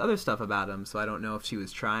says all this other stuff about him, so I don't know if she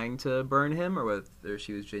was trying to burn him or whether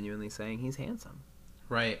she was genuinely saying he's handsome.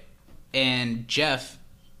 Right. And Jeff,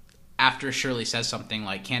 after Shirley says something,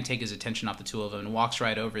 can't take his attention off the two of them and walks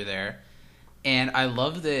right over there. And I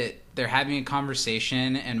love that they're having a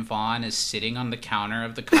conversation and Vaughn is sitting on the counter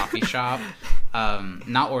of the coffee shop,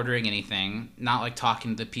 not ordering anything, not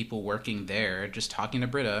talking to the people working there, just talking to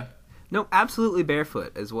Britta. No, absolutely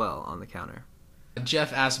barefoot as well on the counter.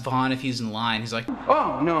 Jeff asks Vaughn if he's in line. He's like,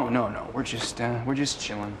 Oh, no. We're just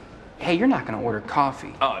chilling. Hey, you're not gonna order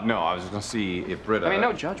coffee. No, I was just gonna see if Britta...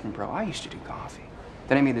 No judgment, bro. I used to do coffee.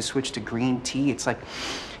 Then I made the switch to green tea. It's like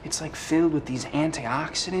filled with these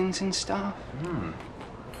antioxidants and stuff.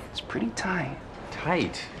 It's pretty tight.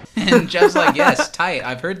 Tight. and Jeff's like, yes, tight.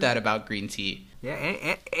 I've heard that about green tea.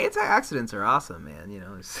 Yeah, antioxidants are awesome,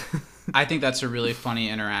 man. I think that's a really funny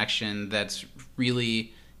interaction that's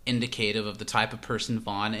really indicative of the type of person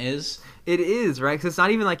Vaughn is. It is, right? Because it's not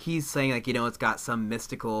even like he's saying, it's got some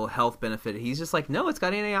mystical health benefit. He's just like, no, it's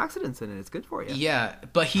got antioxidants in it. It's good for you. Yeah,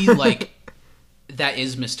 but he, that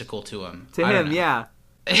is mystical to him. To him, yeah.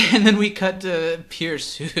 And then we cut to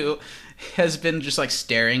Pierce, who has been just,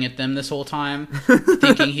 staring at them this whole time,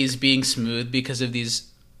 thinking he's being smooth because of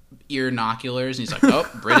these ear inoculars. And he's like, oh,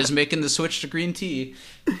 Britta's making the switch to green tea.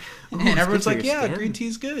 And everyone's like, yeah, green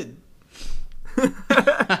tea's good. Good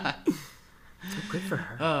for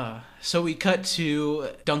her. So we cut to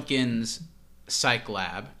Duncan's psych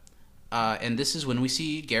lab, and this is when we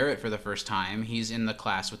see Garrett for the first time. He's in the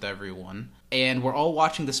class with everyone, and we're all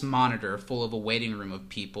watching this monitor full of a waiting room of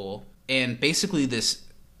people. And basically this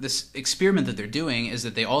experiment that they're doing is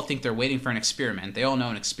that they all think they're waiting for an experiment. They all know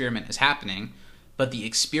an experiment is happening, but the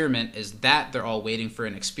experiment is that they're all waiting for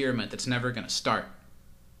an experiment that's never going to start.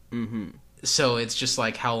 Mm-hmm. So it's just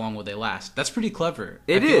how long will they last? That's pretty clever.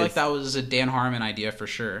 I feel like that was a Dan Harmon idea for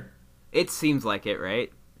sure. It seems like it,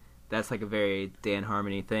 right? That's a very Dan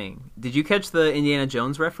Harmon-y thing. Did you catch the Indiana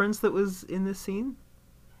Jones reference that was in this scene?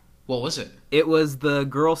 What was it? It was the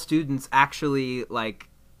girl students actually,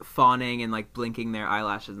 fawning and, blinking their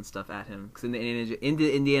eyelashes and stuff at him. Because in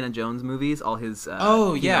the Indiana Jones movies, all his students,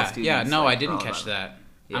 no, I didn't catch that.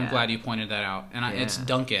 Yeah. I'm glad you pointed that out. And it's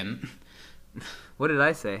Duncan. What did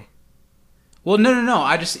I say? Well, no.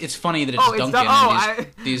 It's funny that it's Duncan and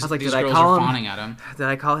these girls are fawning at him. Did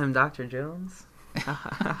I call him Dr. Jones?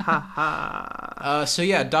 So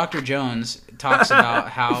yeah, Dr. Jones talks about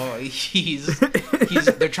how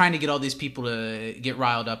they're trying to get all these people to get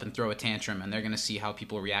riled up and throw a tantrum, and they're going to see how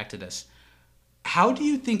people react to this. How do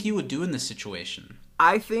you think you would do in this situation?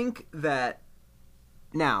 I think if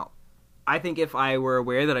I were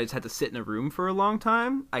aware that I just had to sit in a room for a long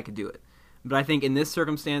time, I could do it. But I think in this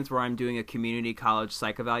circumstance where I'm doing a community college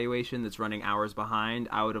psych evaluation that's running hours behind,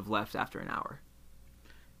 I would have left after an hour.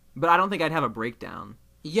 But I don't think I'd have a breakdown.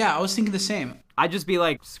 Yeah, I was thinking the same. I'd just be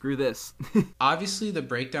like, screw this. Obviously, the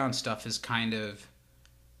breakdown stuff is kind of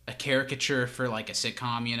a caricature for a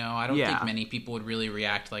sitcom, I don't think many people would really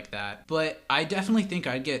react like that. But I definitely think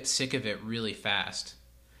I'd get sick of it really fast.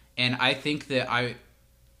 And I think that I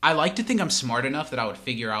like to think I'm smart enough that I would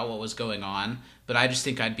figure out what was going on, but I just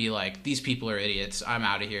think I'd be like, these people are idiots. I'm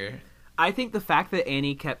out of here. I think the fact that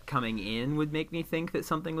Annie kept coming in would make me think that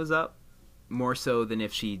something was up, more so than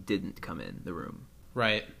if she didn't come in the room.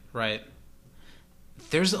 Right.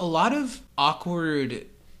 There's a lot of awkward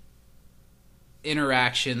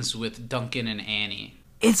interactions with Duncan and Annie.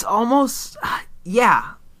 It's almost,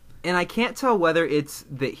 yeah. And I can't tell whether it's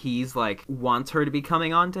that he's wants her to be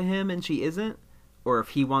coming on to him and she isn't, or if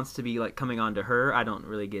he wants to be coming on to her. I don't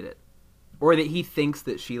really get it. Or that he thinks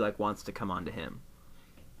that she wants to come on to him.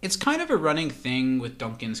 It's kind of a running thing with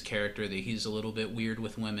Duncan's character that he's a little bit weird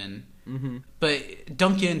with women. Mm-hmm. But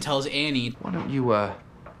Duncan tells Annie, why don't you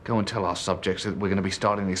go and tell our subjects that we're going to be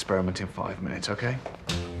starting the experiment in 5 minutes, okay?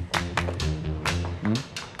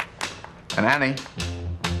 And Annie,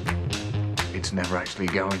 it's never actually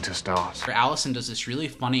going to start. Allison does this really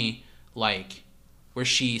funny where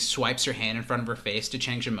she swipes her hand in front of her face to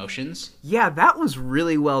change emotions. Yeah, that was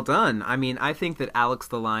really well done. I mean, I think that Alex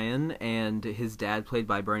the Lion and his dad, played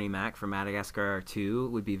by Bernie Mac from Madagascar 2,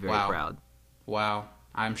 would be very proud. Wow.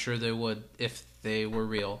 I'm sure they would if they were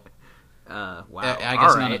real. Wow. I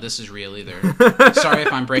guess none of this is real either. Sorry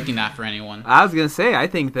if I'm breaking that for anyone. I was going to say, I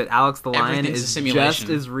think that Alex the Lion Everything's a is simulation. just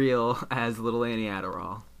as real as Little Annie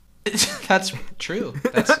Adderall. That's true.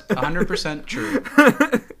 That's 100% true.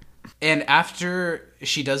 And after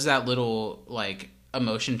she does that little, like,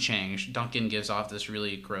 emotion change, Duncan gives off this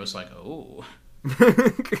really gross, like, oh.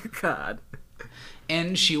 God.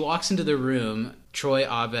 And she walks into the room. Troy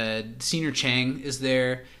Abed, Senior Chang is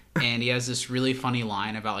there, and he has this really funny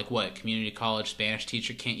line about, like, what, community college Spanish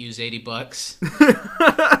teacher can't use $80?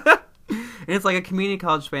 And it's like a community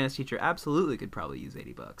college Spanish teacher absolutely could probably use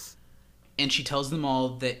 $80. And she tells them all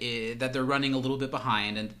that that they're running a little bit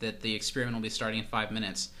behind and that the experiment will be starting in 5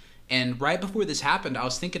 minutes. And right before this happened, I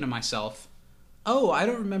was thinking to myself, oh, I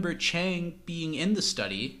don't remember Chang being in the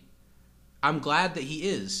study. I'm glad that he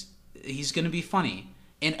is. He's going to be funny.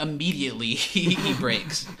 And immediately he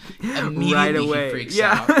breaks. Immediately right away. He freaks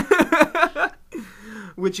out.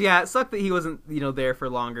 Which, yeah, it sucked that he wasn't, there for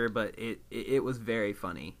longer, but it was very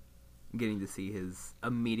funny getting to see his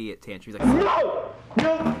immediate tantrum. He's like,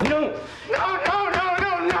 No!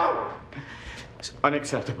 It's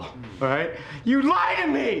unacceptable, all right? You lie to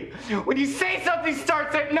me! When you say something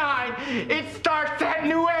starts at 9, it starts at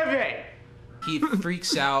 9. He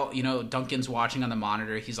freaks out. Duncan's watching on the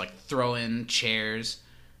monitor. He's, like, throwing chairs.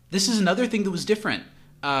 This is another thing that was different.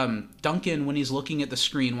 Duncan, when he's looking at the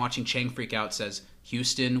screen watching Chang freak out, says,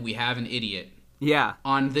 Houston, we have an idiot. Yeah.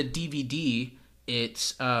 On the DVD,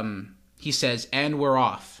 it's he says, and we're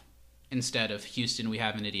off, instead of Houston, we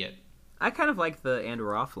have an idiot. I kind of like the and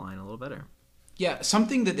we're off line a little better. Yeah,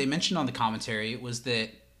 something that they mentioned on the commentary was that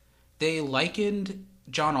they likened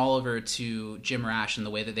John Oliver to Jim Rash in the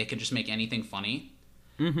way that they could just make anything funny.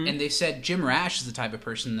 Mm-hmm. And they said Jim Rash is the type of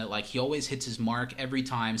person that, like, he always hits his mark every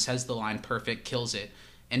time, says the line perfect, kills it.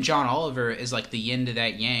 And John Oliver is like the yin to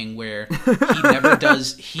that yang, where he never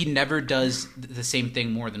does the same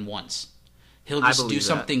thing more than once. He'll just do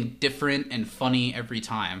something different and funny every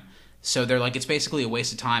time. So they're like, it's basically a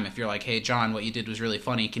waste of time if you're like, hey, John, what you did was really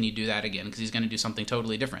funny. Can you do that again? Because he's going to do something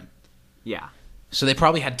totally different. Yeah. So they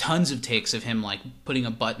probably had tons of takes of him, like, putting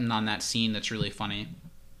a button on that scene that's really funny.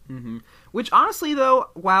 Mm-hmm. Which, honestly, though,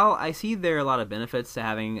 while I see there are a lot of benefits to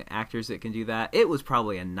having actors that can do that, it was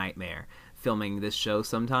probably a nightmare filming this show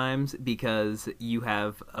sometimes because you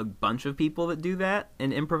have a bunch of people that do that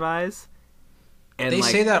and improvise. And they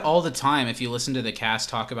say that all the time if you listen to the cast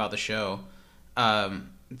talk about the show.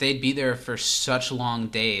 They'd be there for such long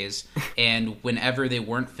days, and whenever they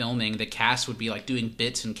weren't filming, the cast would be, like, doing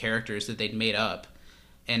bits and characters that they'd made up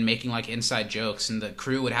and making, like, inside jokes, and the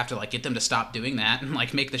crew would have to, like, get them to stop doing that and,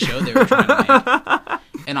 like, make the show they were trying to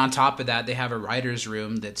make. And on top of that, they have a writer's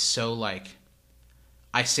room that's so, like,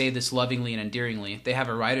 I say this lovingly and endearingly, they have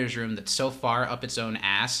a writer's room that's so far up its own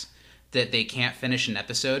ass that they can't finish an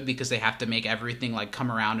episode because they have to make everything, like, come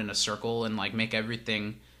around in a circle and, like, make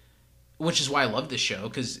everything... Which is why I love this show,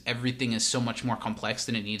 because everything is so much more complex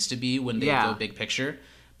than it needs to be when they go big picture.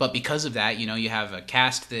 But because of that, you have a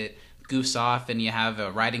cast that goofs off, and you have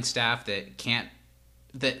a writing staff that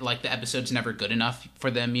like, the episode's never good enough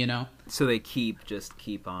for them, So they keep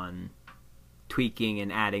on tweaking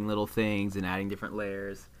and adding little things and adding different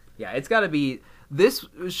layers. Yeah, it's got to be... This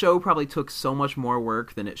show probably took so much more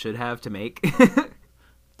work than it should have to make.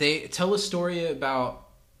 They tell a story about...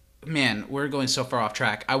 Man, we're going so far off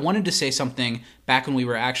track. I wanted to say something back when we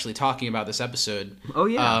were actually talking about this episode. Oh,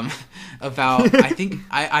 yeah. About,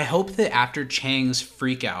 I hope that after Chang's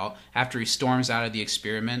freak out, after he storms out of the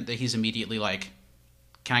experiment, that he's immediately like,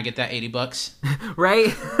 can I get that $80?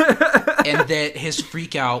 Right? And that his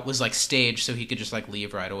freak out was, like, staged so he could just, like,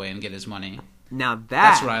 leave right away and get his money. Now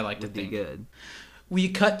that's what I like to think. Be good. We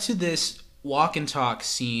cut to this walk and talk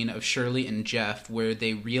scene of Shirley and Jeff where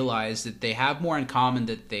they realize that they have more in common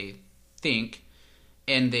than they think,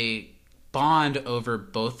 and they bond over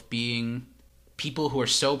both being people who are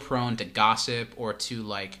so prone to gossip or to,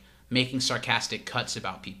 like, making sarcastic cuts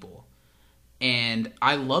about people. And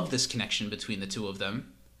I love this connection between the two of them.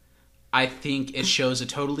 I think it shows a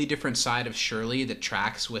totally different side of Shirley that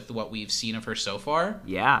tracks with what we've seen of her so far.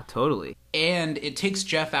 Yeah, totally. And it takes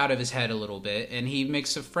Jeff out of his head a little bit, and he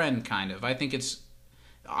makes a friend, kind of. I think it's...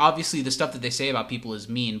 Obviously, the stuff that they say about people is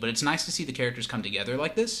mean, but it's nice to see the characters come together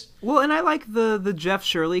like this. Well, and I like the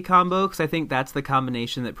Jeff-Shirley combo, because I think that's the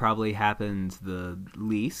combination that probably happens the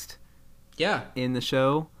least in the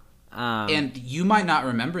show. And you might not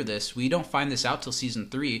remember this. We don't find this out till season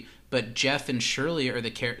 3, but Jeff and Shirley are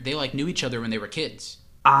they like knew each other when they were kids.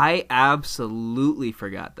 I absolutely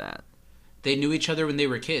forgot that. They knew each other when they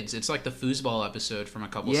were kids. It's like the foosball episode from a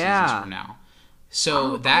couple seasons from now.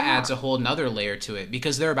 So that adds a whole nother layer to it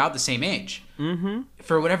because they're about the same age. Mm-hmm.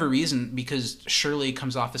 For whatever reason, because Shirley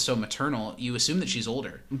comes off as so maternal, you assume that she's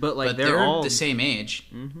older. But they're all the same age.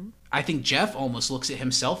 Mm-hmm. I think Jeff almost looks at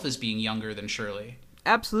himself as being younger than Shirley.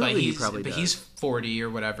 Absolutely, but he's 40 or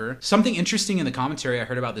whatever. Something interesting in the commentary I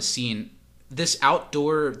heard about the scene. This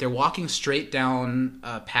outdoor, they're walking straight down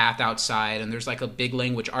a path outside, and there's like a big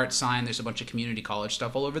language art sign. There's a bunch of community college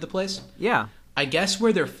stuff all over the place. Yeah. I guess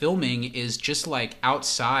where they're filming is just like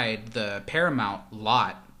outside the Paramount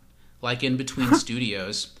lot, like in between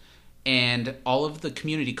studios. And all of the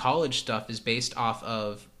community college stuff is based off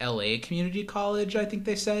of LA Community College, I think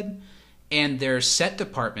they said. And their set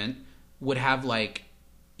department would have like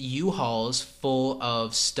U-Hauls full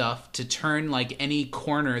of stuff to turn like any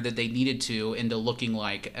corner that they needed to into looking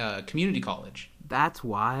like a community college. That's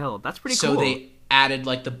wild. That's pretty cool. So they added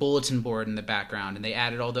like the bulletin board in the background, and they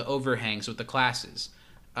added all the overhangs with the classes.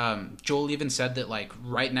 Joel even said that like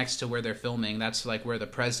right next to where they're filming, that's like where the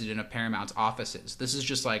president of Paramount's office is. This is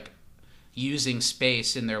just like using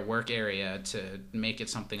space in their work area to make it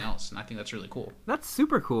something else, and I think that's really cool. That's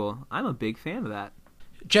super cool. I'm a big fan of that.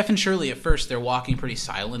 Jeff and Shirley, at first, they're walking pretty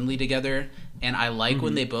silently together, and I like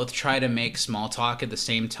when they both try to make small talk at the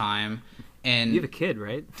same time. And you have a kid,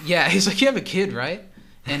 right? Yeah, he's like, you have a kid, right?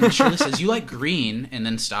 And Shirley says, you like green, and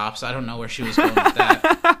then stops. I don't know where she was going with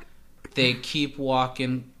that. They keep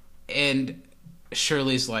walking, and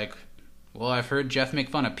Shirley's like, well, I've heard Jeff make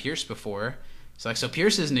fun of Pierce before. He's like, so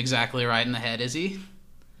Pierce isn't exactly right in the head, is he?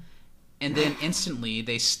 And then instantly,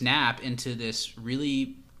 they snap into this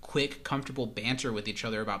really quick, comfortable banter with each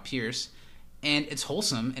other about Pierce, and it's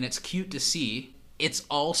wholesome and it's cute to see. It's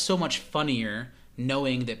all so much funnier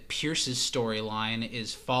knowing that Pierce's storyline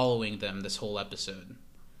is following them this whole episode.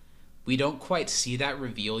 We don't quite see that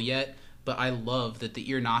reveal yet, but I love that the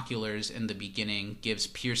earnoculars in the beginning gives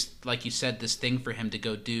Pierce, like you said, this thing for him to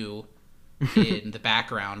go do in the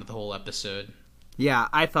background of the whole episode. Yeah,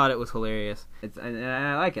 I thought it was hilarious. And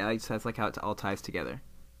I like it. I like how it all ties together.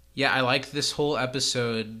 Yeah, I like this whole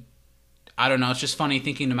episode. I don't know, it's just funny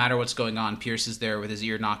thinking no matter what's going on, Pierce is there with his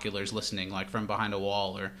earnoculars listening, like from behind a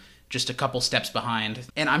wall or just a couple steps behind.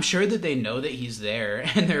 And I'm sure that they know that he's there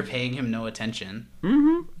and they're paying him no attention.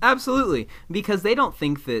 Mm-hmm. Absolutely. Because they don't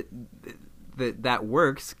think that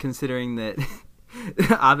works, considering that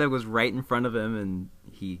Abed was right in front of him and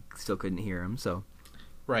he still couldn't hear him, so.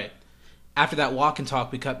 Right. After that walk and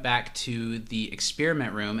talk, we cut back to the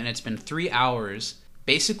experiment room, and it's been 3 hours.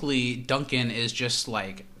 Basically, Duncan is just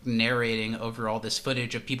like narrating over all this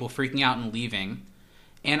footage of people freaking out and leaving.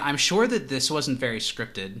 And I'm sure that this wasn't very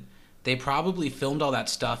scripted. They probably filmed all that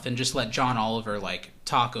stuff and just let John Oliver like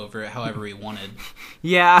talk over it however he wanted.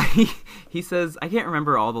 Yeah, he says, I can't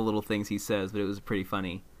remember all the little things he says, but it was pretty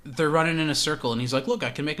funny. They're running in a circle, and he's like, look, I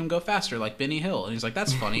can make him go faster, like Benny Hill. And he's like,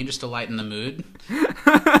 that's funny, just to lighten the mood.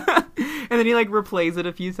 And then he like replays it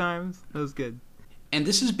a few times. That was good. And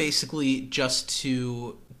this is basically just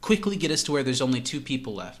to quickly get us to where there's only 2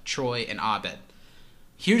 people left, Troy and Abed.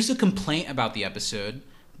 Here's a complaint about the episode.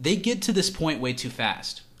 They get to this point way too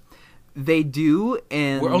fast. They do,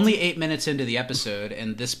 and we're only 8 minutes into the episode,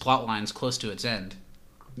 and this plot line's close to its end.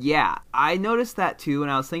 Yeah, I noticed that too, and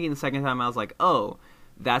I was thinking the second time, I was like, oh,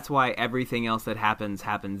 that's why everything else that happens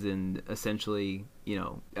in essentially,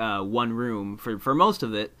 one room for most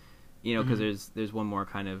of it. Because there's one more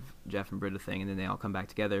kind of Jeff and Britta thing, and then they all come back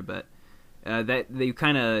together. But that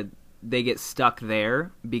they get stuck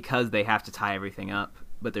there because they have to tie everything up.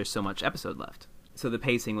 But there's so much episode left, so the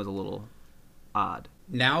pacing was a little odd.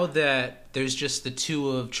 Now that there's just the 2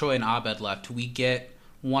 of Troy and Abed left, we get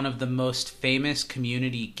one of the most famous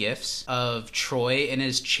community gifs of Troy in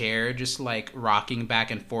his chair, just like rocking back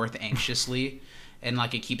and forth anxiously. And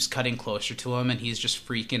like it keeps cutting closer to him, and he's just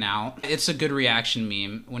freaking out. It's a good reaction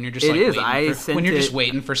meme when you're just just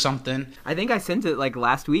waiting for something. I think I sent it like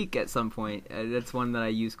last week at some point. That's one that I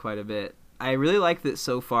use quite a bit. I really like that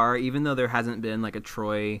so far, even though there hasn't been like a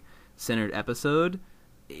Troy-centered episode.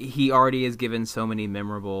 He already has given so many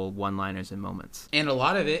memorable one-liners and moments. And a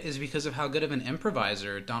lot of it is because of how good of an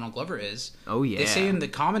improviser Donald Glover is. Oh, yeah. They say in the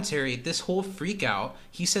commentary, this whole freak out,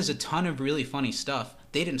 he says a ton of really funny stuff.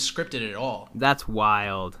 They didn't script it at all. That's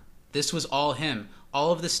wild. This was all him.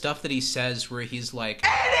 All of the stuff that he says where he's like,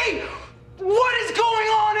 Eddie! What is going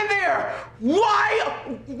on in there?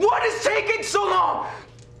 Why? What is taking so long?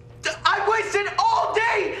 I wasted all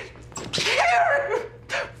day caring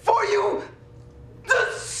for you.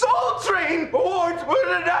 The soul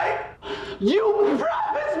for tonight. You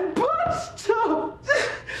promised butt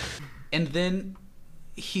stuff. And then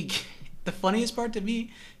the funniest part to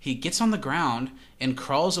me, he gets on the ground and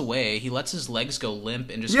crawls away. He lets his legs go limp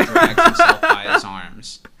and just drags himself by his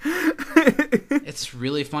arms. It's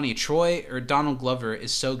really funny. Donald Glover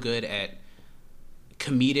is so good at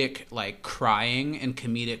comedic, like, crying and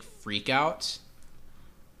comedic freakouts.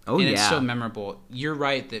 Oh, and yeah. it's so memorable. You're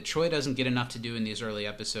right that Troy doesn't get enough to do in these early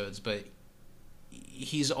episodes, but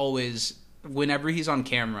he's always, whenever he's on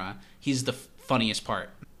camera, he's the funniest part.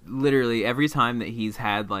 Literally every time that he's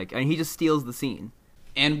had, like, and he just steals the scene.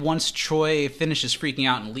 And once Troy finishes freaking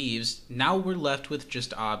out and leaves, now we're left with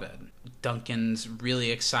just Abed. Duncan's really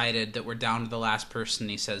excited that we're down to the last person.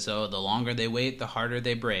 He says, oh, the longer they wait, the harder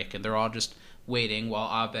they break. And they're all just waiting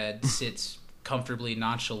while Abed sits comfortably,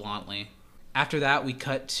 nonchalantly. After that, we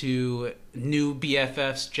cut to new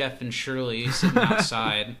BFFs, Jeff and Shirley, sitting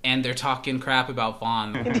outside, and they're talking crap about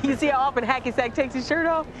Vaughn. And do you see how often Hacky Sack takes his shirt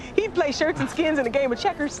off? He'd play shirts and skins in a game of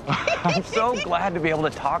checkers. I'm so glad to be able to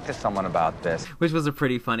talk to someone about this. Which was a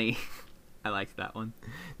pretty funny. I liked that one.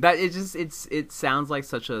 That it sounds like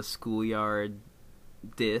such a schoolyard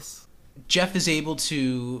diss. Jeff is able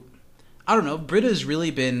to, I don't know, Britta's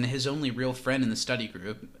really been his only real friend in the study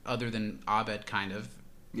group, other than Abed, kind of.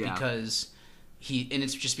 Yeah. Because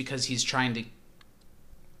it's just because he's trying to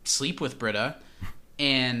sleep with Britta,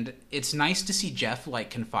 and it's nice to see Jeff, like,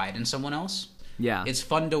 confide in someone else. Yeah. It's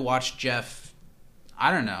fun to watch Jeff, I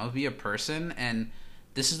don't know, be a person, and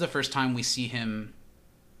this is the first time we see him,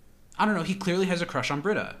 I don't know, he clearly has a crush on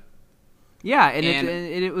Britta. Yeah, and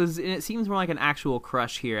it seems more like an actual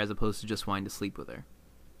crush here as opposed to just wanting to sleep with her.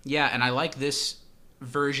 Yeah, and I like this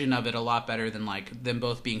version of it a lot better than, like, them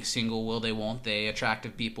both being single, will they, won't they,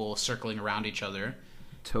 attractive people circling around each other.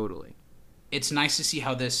 Totally. It's nice to see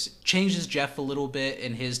how this changes Jeff a little bit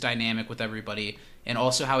in his dynamic with everybody, and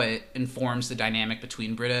also how it informs the dynamic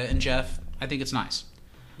between Britta and Jeff. I think it's nice.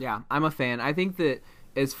 Yeah, I'm a fan. I think that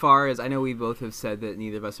as far as, I know we both have said that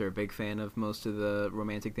neither of us are a big fan of most of the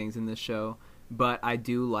romantic things in this show, but I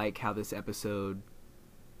do like how this episode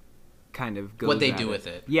kind of goes what they do with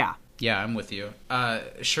it. Yeah. Yeah, I'm with you.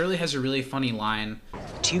 Shirley has a really funny line.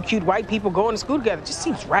 Two cute white people going to school together just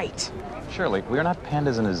seems right. Shirley, we are not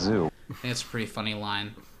pandas in a zoo. I think it's a pretty funny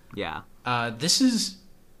line. Yeah. This is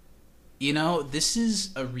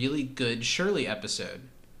a really good Shirley episode.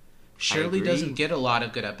 Shirley doesn't get a lot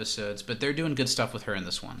of good episodes, but they're doing good stuff with her in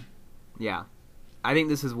this one. Yeah. I think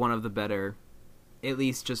this is one of the better, at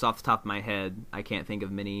least just off the top of my head, I can't think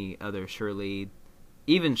of many other Shirley,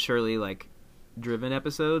 like, driven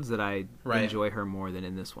episodes that I enjoy her more than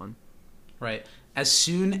in this one. Right. As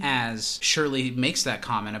soon as Shirley makes that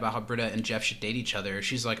comment about how Britta and Jeff should date each other,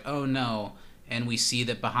 she's like, oh no. And we see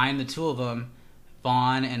that behind the two of them,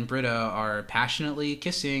 Vaughn and Britta are passionately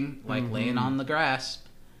kissing, like laying on the grass.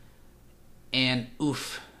 And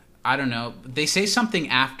oof, I don't know. They say something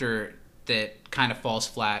after that kind of falls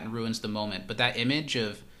flat and ruins the moment. But that image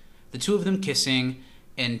of the two of them kissing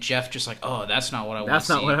and Jeff just like, oh, that's not what I want to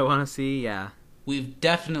see. That's not what I want to see, yeah. We've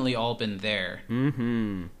definitely all been there.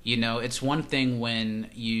 Mm-hmm. You know, it's one thing when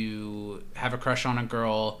you have a crush on a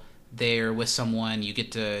girl, they're with someone, you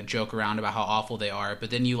get to joke around about how awful they are, but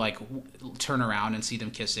then you, like, turn around and see them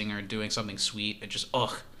kissing or doing something sweet. It just,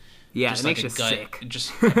 ugh. Yeah, just it like makes a you gut, sick. It just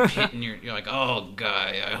hit and you're like, oh,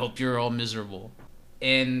 God, I hope you're all miserable.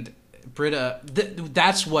 And Britta,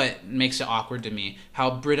 that's what makes it awkward to me, how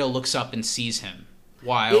Britta looks up and sees him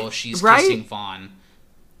while she's kissing Vaughn.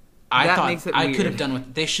 I thought I could have done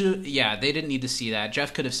with they should. Yeah, they didn't need to see that.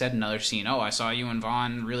 Jeff could have said in another scene, "Oh, I saw you and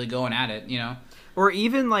Vaughn really going at it," you know. Or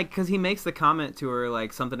even like because he makes the comment to her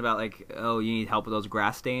like something about like, "Oh, you need help with those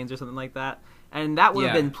grass stains" or something like that, and that would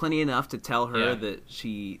have been plenty enough to tell her that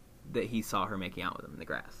he saw her making out with him in the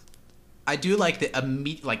grass. I do like that.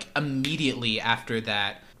 Immediately after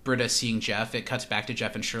that, Britta seeing Jeff, it cuts back to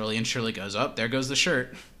Jeff and Shirley goes, "Oh, there goes the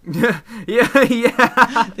shirt."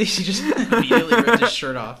 yeah. She just immediately ripped his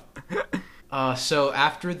shirt off. So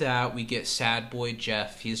after that, we get sad boy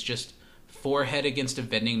Jeff. He's just forehead against a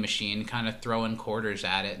vending machine, kind of throwing quarters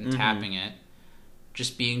at it and tapping it,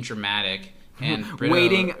 just being dramatic. And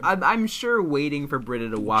Britta, I'm sure waiting for Britta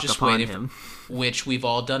to walk upon him. Which we've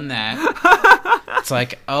all done that. It's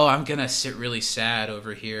like, oh, I'm going to sit really sad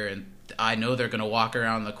over here, and I know they're going to walk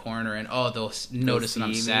around the corner, and they'll notice that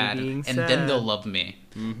I'm sad, and then they'll love me.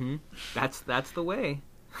 Mm-hmm. That's the way.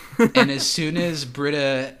 And as soon as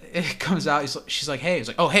Britta comes out, she's like, hey. He's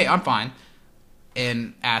like, oh, hey, I'm fine.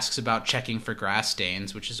 And asks about checking for grass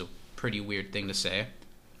stains, which is a pretty weird thing to say.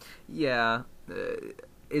 Yeah.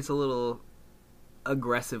 It's a little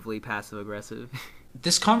aggressively passive-aggressive.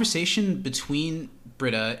 this conversation between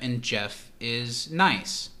Britta and Jeff is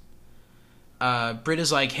nice.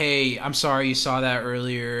 Britta's like, hey, I'm sorry you saw that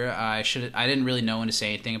earlier. I didn't really know when to say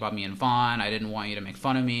anything about me and Vaughn. I didn't want you to make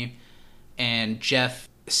fun of me. And Jeff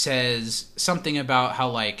says something about how,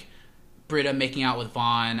 like, Britta making out with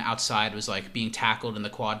Vaughn outside was like being tackled in the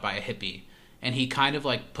quad by a hippie. And he kind of,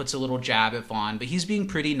 like, puts a little jab at Vaughn, but he's being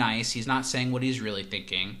pretty nice. He's not saying what he's really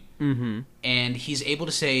thinking. Mm-hmm. And he's able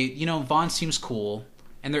to say, you know, Vaughn seems cool.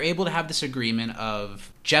 And they're able to have this agreement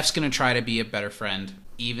of Jeff's going to try to be a better friend,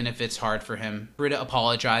 even if it's hard for him. Britta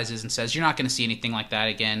apologizes and says, you're not going to see anything like that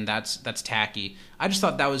again. That's tacky. I just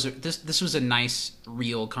thought that was this was a nice,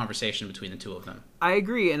 real conversation between the two of them. I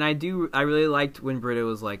agree, and I really liked when Britta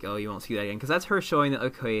was like, oh, you won't see that again. Because that's her showing that,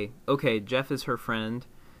 okay, Jeff is her friend,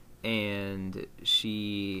 and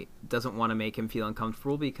she doesn't want to make him feel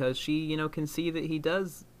uncomfortable because she, you know, can see that he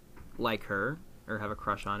does like her or have a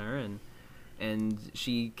crush on her, and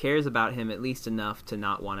she cares about him at least enough to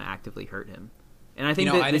not want to actively hurt him. And I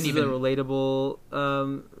think this is a relatable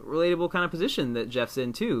kind of position that Jeff's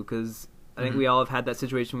in too, because I think we all have had that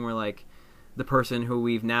situation where, like, the person who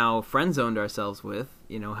we've now friend-zoned ourselves with,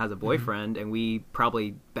 you know, has a boyfriend, and we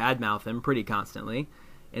probably badmouth him pretty constantly,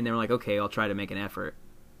 and then we're like, okay, I'll try to make an effort.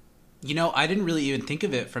 You know, I didn't really even think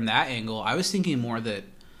of it from that angle. I was thinking more that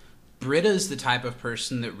Britta's the type of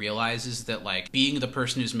person that realizes that, like, being the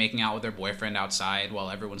person who's making out with their boyfriend outside while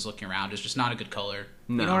everyone's looking around is just not a good color.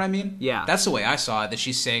 No. You know what I mean? Yeah. That's the way I saw it, that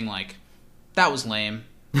she's saying, like, that was lame.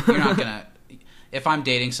 You're not gonna... If I'm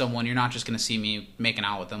dating someone, you're not just gonna see me making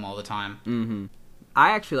out with them all the time. Mm-hmm.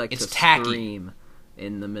 I actually like to tacky. Scream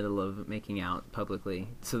in the middle of making out publicly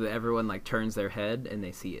so that everyone, like, turns their head and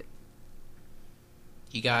they see it.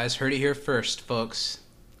 You guys heard it here first, folks.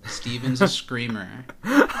 Steven's a screamer.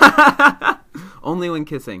 Only when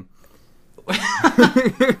kissing.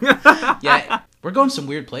 Yeah, we're going some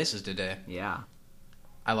weird places today. Yeah.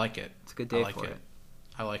 I like it. It's a good day for it.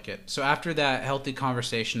 I like it. So after that healthy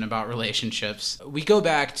conversation about relationships, we go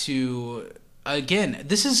back to, again,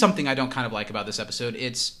 this is something I don't kind of like about this episode.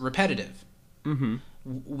 It's repetitive. Mm-hmm.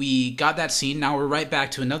 We got that scene. Now we're right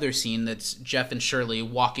back to another scene that's Jeff and Shirley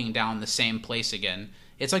walking down the same place again.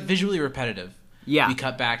 It's like visually repetitive. Yeah. We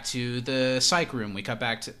cut back to the psych room. We cut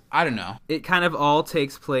back to, I don't know. It kind of all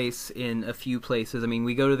takes place in a few places. I mean,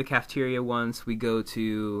 we go to the cafeteria once. We go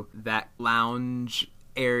to that lounge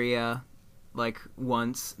area, like,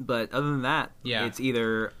 once. But other than that, it's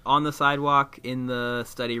either on the sidewalk, in the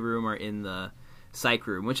study room, or in the psych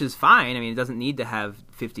room, which is fine. I mean, it doesn't need to have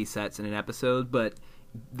 50 sets in an episode, but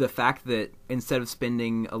the fact that instead of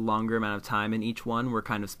spending a longer amount of time in each one, we're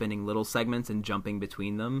kind of spending little segments and jumping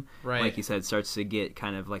between them, right, like you said, starts to get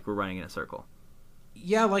kind of like we're running in a circle.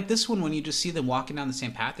 Yeah, like this one, when you just see them walking down the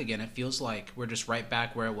same path again, it feels like we're just right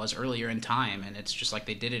back where it was earlier in time, and it's just like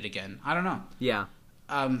they did it again. I don't know. Yeah.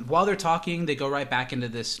 While they're talking, they go right back into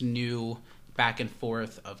this new back and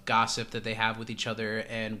forth of gossip that they have with each other,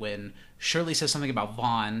 and when Shirley says something about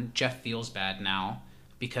Vaughn, Jeff feels bad now,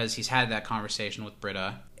 because he's had that conversation with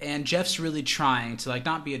Britta. And Jeff's really trying to, like,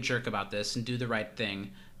 not be a jerk about this and do the right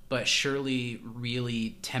thing, but Shirley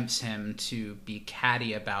really tempts him to be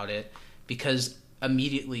catty about it, because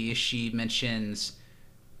immediately she mentions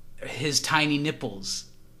his tiny nipples.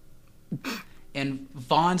 And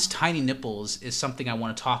Vaughn's tiny nipples is something I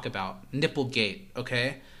want to talk about. Nipplegate,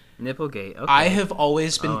 okay? Nipplegate, okay. I have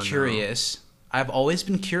always been curious. No. I've always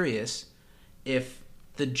been curious if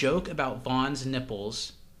the joke about Vaughn's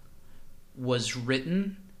nipples was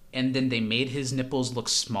written and then they made his nipples look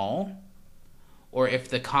small, or if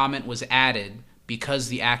the comment was added because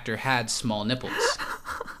the actor had small nipples.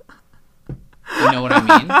 You know what I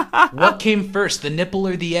mean? What came first, the nipple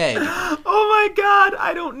or the egg? Oh my god,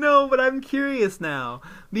 I don't know, but I'm curious now.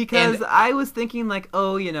 Because I was thinking, like,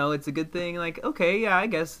 oh, you know, it's a good thing. Like, okay, yeah, I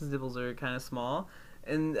guess his nipples are kind of small.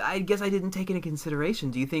 And I guess I didn't take into consideration.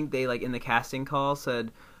 Do you think they, like, in the casting call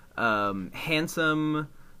said, handsome,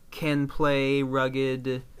 can play,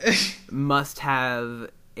 rugged, must have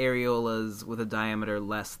areolas with a diameter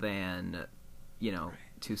less than,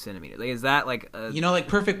 2 centimeters? Like, is that, like... like,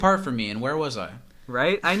 perfect part for me, and where was I?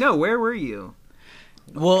 Right? I know, where were you?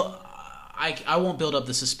 Well, I won't build up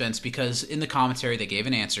the suspense, because in the commentary they gave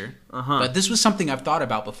an answer. But this was something I've thought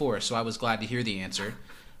about before, so I was glad to hear the answer.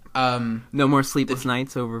 No more sleepless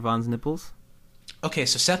nights over Vaughn's nipples? Okay,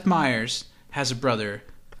 so Seth Meyers has a brother.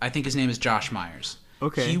 I think his name is Josh Myers.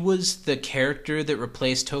 Okay. He was the character that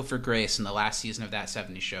replaced Topher Grace in the last season of That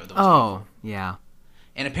 70s Show. Yeah.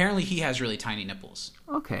 And apparently he has really tiny nipples.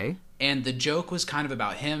 Okay. And the joke was kind of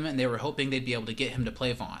about him, and they were hoping they'd be able to get him to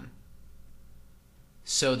play Vaughn.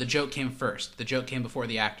 So the joke came first. The joke came before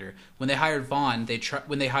the actor. When they hired Vaughn,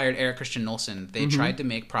 when they hired Eric Christian Nolson, they tried to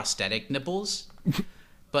make prosthetic nipples,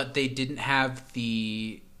 but they didn't have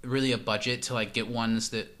really a budget to like get ones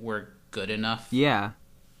that were good enough. Yeah.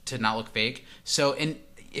 To not look fake. So, and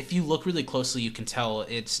if you look really closely, you can tell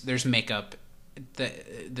there's makeup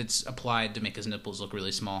that's applied to make his nipples look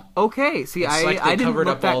really small. Okay, see, I didn't covered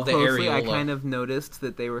look up that all the closely. I areola. kind of noticed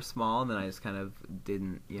that they were small, and then I just kind of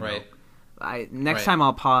didn't, Right. Next time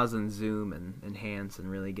I'll pause and zoom and enhance and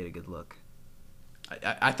really get a good look.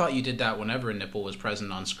 I thought you did that whenever a nipple was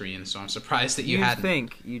present on screen, so I'm surprised that you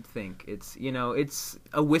hadn't. You'd think. It's, it's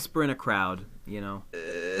a whisper in a crowd,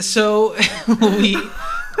 So we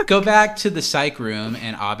go back to the psych room,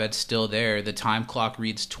 and Abed's still there. The time clock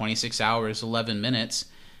reads 26 hours, 11 minutes,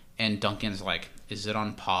 and Duncan's like, is it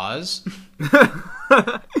on pause?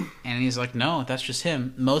 And he's like, no, that's just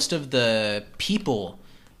him. Most of the people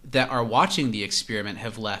that are watching the experiment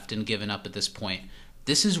have left and given up at this point.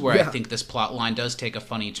 This is where I think this plot line does take a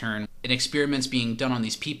funny turn. An experiment's being done on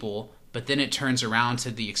these people, but then it turns around to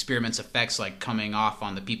the experiment's effects like coming off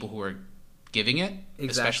on the people who are giving it,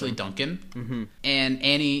 especially Duncan. Mm-hmm. And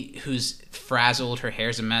Annie, who's frazzled, her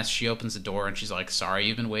hair's a mess, she opens the door and she's like, sorry,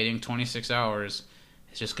 you've been waiting 26 hours.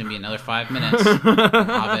 It's just going to be another 5 minutes. And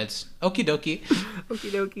Abed's, okie dokie. Okie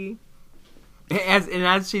dokie.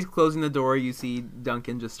 As she's closing the door, you see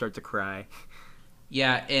Duncan just start to cry.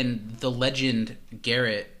 Yeah, and the legend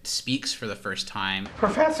Garrett speaks for the first time.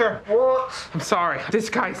 Professor! What? I'm sorry. This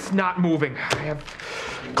guy's not moving. I have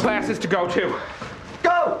classes to go to.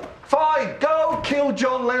 Go! Fine, go kill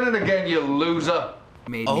John Lennon again, you loser.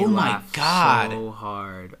 Made me laugh so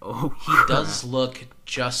hard. Oh, he does look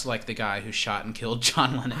just like the guy who shot and killed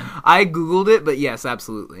John Lennon. I Googled it, but yes,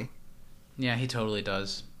 absolutely. Yeah, he totally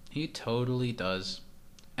does. He totally does.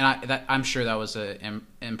 And I'm sure that was an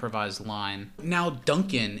improvised line. Now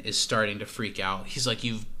Duncan is starting to freak out. He's like,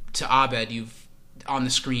 on the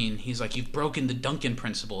screen, he's like, you've broken the Duncan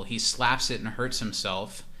principle. He slaps it and hurts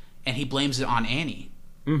himself, and he blames it on Annie.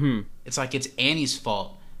 Mm-hmm. It's like it's Annie's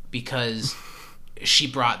fault because she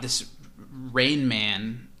brought this Rain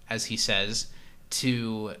Man, as he says,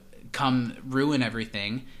 to come ruin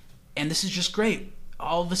everything. And this is just great.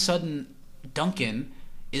 All of a sudden, Duncan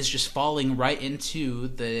is just falling right into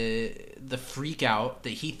the freak out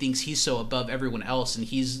that he thinks he's so above everyone else and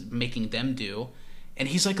he's making them do. And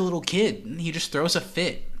he's like a little kid. He just throws a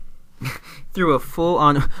fit. Threw a full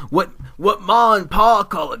on what Ma and Pa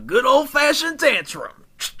call a good old fashioned tantrum.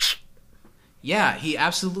 Yeah, he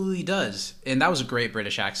absolutely does. And that was a great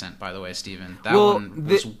British accent, by the way, Steven. That one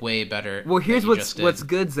was way better. Well, here's what's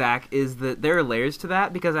good, Zach, is that there are layers to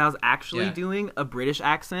that because I was actually doing a British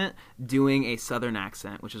accent, doing a Southern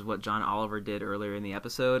accent, which is what John Oliver did earlier in the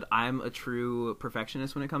episode. I'm a true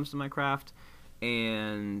perfectionist when it comes to my craft,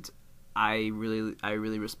 and I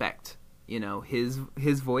really respect,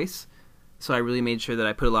 his voice. So I really made sure that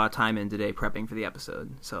I put a lot of time in today prepping for the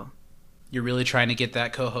episode. So you're really trying to get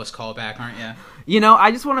that co-host call back, aren't you?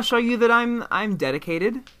 I just want to show you that I'm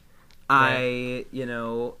dedicated. Right.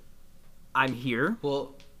 I'm here.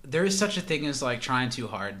 Well, there is such a thing as like trying too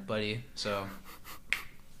hard, buddy. So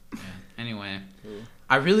yeah. Anyway,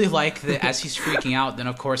 I really like that as he's freaking out, then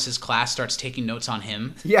of course his class starts taking notes on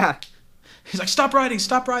him. Yeah. He's like, stop writing,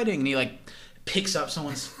 and he like picks up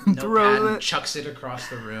someone's notepad and chucks it across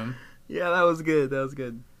the room. Yeah, that was good.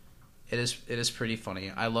 It is pretty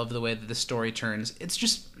funny. I love the way that the story turns. It's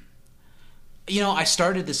just, I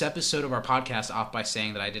started this episode of our podcast off by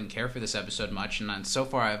saying that I didn't care for this episode much, and so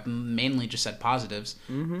far I've mainly just said positives.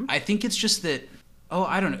 Mm-hmm. I think it's just that,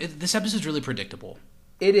 I don't know. This episode's really predictable.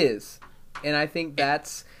 It is, and I think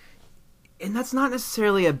that's not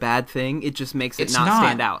necessarily a bad thing. It just makes it not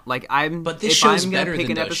stand out. Like but this show's I'm better gonna pick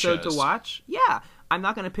than an those episode shows. to watch. Yeah, I'm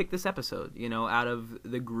not gonna pick this episode. Out of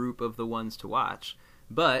the group of the ones to watch.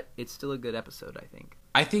 But it's still a good episode, I think.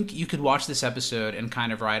 I think you could watch this episode and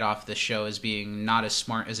kind of write off the show as being not as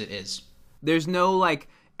smart as it is. There's no,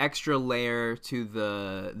 extra layer to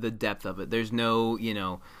the depth of it. There's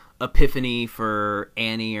no, epiphany for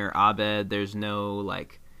Annie or Abed. There's no,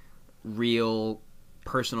 real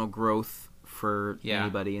personal growth for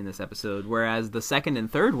anybody in this episode. Whereas the second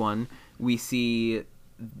and third one, we see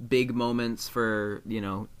big moments for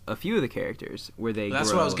a few of the characters where they that's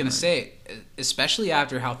grow. What I was gonna say, especially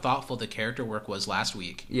after how thoughtful the character work was last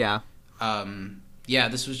week. This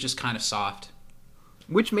was just kind of soft,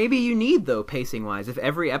 which maybe you need though, pacing wise. If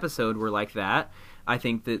every episode were like that, I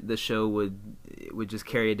think that the show would just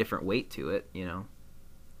carry a different weight to it.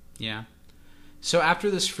 Yeah. So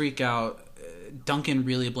after this freak out, Duncan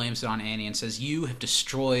really blames it on Annie and says, you have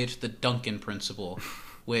destroyed the Duncan principle,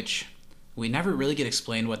 which We never really get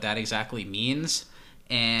explained what that exactly means.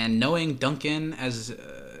 And knowing Duncan as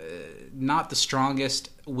not the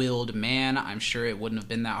strongest-willed man, I'm sure it wouldn't have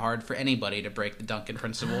been that hard for anybody to break the Duncan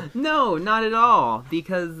principle. No, not at all.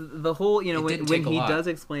 Because the whole, you know, when he lot. does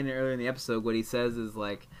explain it earlier in the episode, what he says is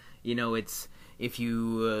like, you know, it's if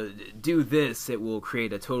you do this, it will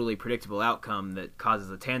create a totally predictable outcome that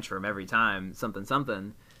causes a tantrum every time,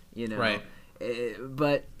 something, you know. Right.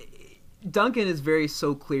 But Duncan is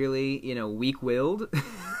so clearly, you know, weak-willed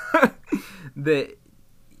that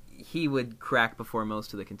he would crack before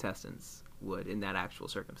most of the contestants would in that actual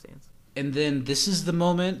circumstance. And then this is the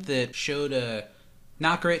moment that showed a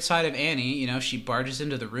not great side of Annie. You know, she barges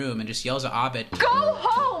into the room and just yells at Abed, Go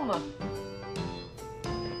home!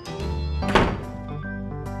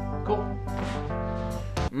 Cool.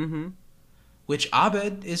 Mm-hmm. which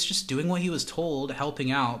Abed is just doing what he was told, helping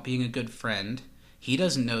out, being a good friend. He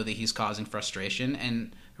doesn't know that he's causing frustration,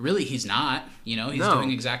 and really he's not. You know, he's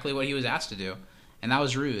doing exactly what he was asked to do. And that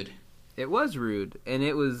was rude. It was rude, and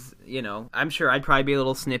it was, you know, I'm sure I'd probably be a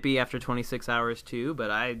little snippy after 26 hours too, but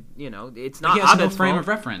it's not He has no Abed's frame fault. of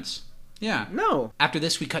reference. Yeah. No. After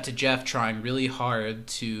this, we cut to Jeff trying really hard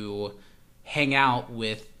to hang out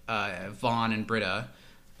with Vaughn and Britta.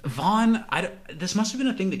 Vaughn, this must have been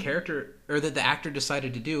a thing the actor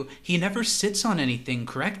decided to do. He never sits on anything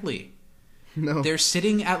correctly. No. They're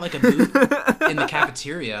sitting at like a booth in the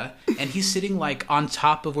cafeteria, and he's sitting like on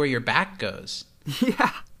top of where your back goes.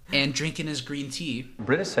 Yeah. And drinking his green tea.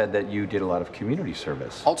 Britta said that you did a lot of community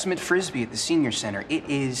service. Ultimate Frisbee at the Senior Center. It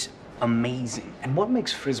is amazing. And what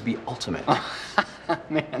makes Frisbee ultimate?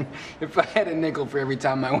 Man, if I had a nickel for every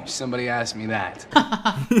time I wish somebody asked me that.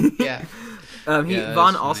 Yeah.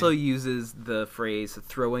 Vaughn also uses the phrase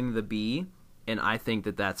 "throwing the bee," and I think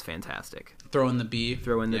that that's fantastic. Throwing the bee.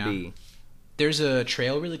 Throwing the bee. There's a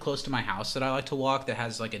trail really close to my house that I like to walk that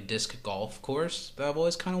has like a disc golf course that I've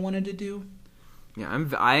always kind of wanted to do. Yeah,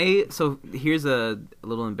 so here's a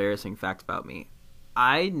little embarrassing fact about me.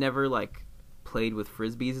 I never played with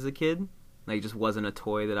frisbees as a kid. Like, it just wasn't a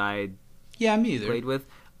toy that I me either. played with.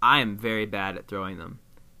 I am very bad at throwing them.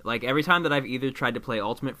 Like, every time that I've either tried to play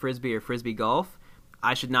ultimate frisbee or frisbee golf,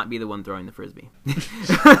 I should not be the one throwing the frisbee.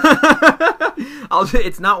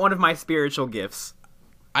 It's not one of my spiritual gifts.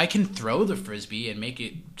 I can throw the frisbee and make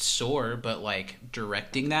it soar, but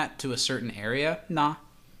directing that to a certain area, nah.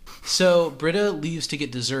 So Britta leaves to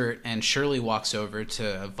get dessert, and Shirley walks over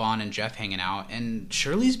to Vaughn and Jeff hanging out, and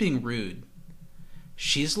Shirley's being rude.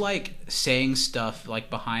 She's saying stuff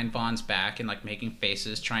behind Vaughn's back and making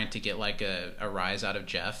faces, trying to get a rise out of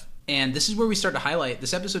Jeff. And this is where we start to highlight,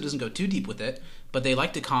 this episode doesn't go too deep with it, but they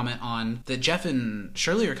like to comment on that Jeff and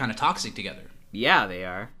Shirley are kind of toxic together. Yeah, they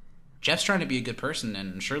are. Jeff's trying to be a good person,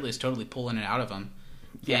 and Shirley's totally pulling it out of him.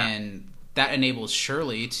 Yeah. And that enables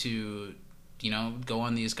Shirley to, go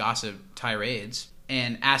on these gossip tirades,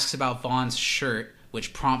 and asks about Vaughn's shirt,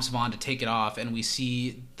 which prompts Vaughn to take it off, and we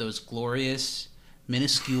see those glorious,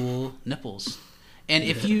 minuscule nipples. And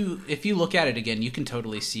if you look at it again, you can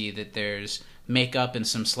totally see that there's makeup and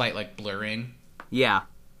some slight blurring. Yeah.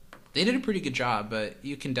 They did a pretty good job, but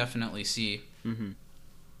you can definitely see. Mm-hmm.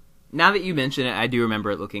 Now that you mention it, I do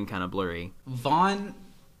remember it looking kind of blurry. Vaughn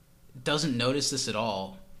doesn't notice this at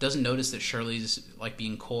all. Doesn't notice that Shirley's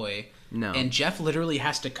being coy. No. And Jeff literally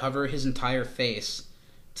has to cover his entire face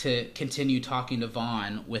to continue talking to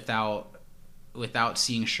Vaughn without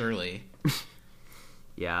seeing Shirley.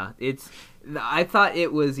 Yeah, I thought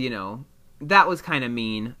it was, that was kind of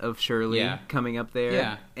mean of Shirley coming up there.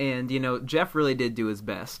 Yeah. And, Jeff really did do his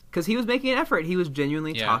best. Because he was making an effort. He was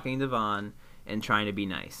genuinely talking to Vaughn and trying to be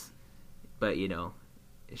nice. But,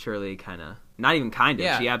 Shirley kind of, not even kind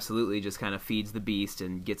of, she absolutely just kind of feeds the beast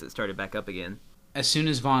and gets it started back up again. As soon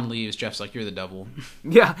as Vaughn leaves, Jeff's like, "You're the devil."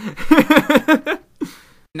 Yeah.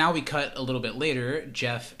 Now we cut a little bit later.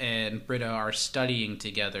 Jeff and Britta are studying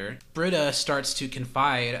together. Britta starts to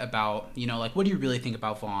confide about, what do you really think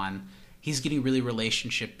about Vaughn? He's getting really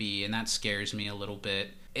relationship-y, and that scares me a little bit.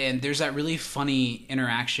 And there's that really funny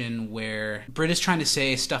interaction where Britta's trying to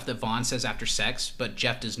say stuff that Vaughn says after sex, but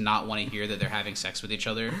Jeff does not want to hear that they're having sex with each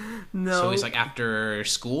other. No. So he's like, after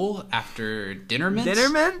school? After dinner mints? Dinner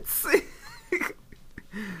mints?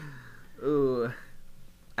 Ooh.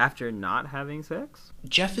 After not having sex?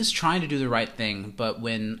 Jeff is trying to do the right thing, but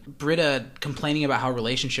when Britta, complaining about how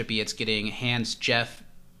relationship-y it's getting, hands Jeff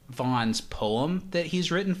Vaughn's poem that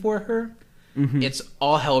he's written for her, it's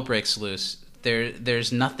all hell breaks loose.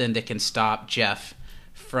 There's nothing that can stop Jeff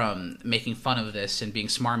from making fun of this and being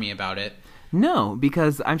smarmy about it. No,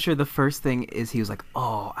 because I'm sure the first thing is he was like,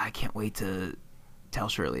 "Oh, I can't wait to tell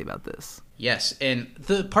Shirley about this." Yes, and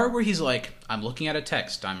the part where he's like, I'm looking at a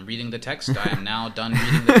text, I'm reading the text, I am now done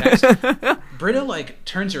reading the text. Britta, like,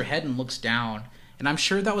 turns her head and looks down, and I'm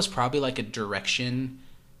sure that was probably, like, a direction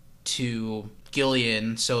to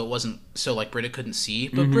Gillian, so it wasn't, so, like, Britta couldn't see,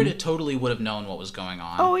 but Britta totally would have known what was going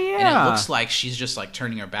on. Oh, yeah. And it looks like she's just, like,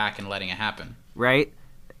 turning her back and letting it happen. Right?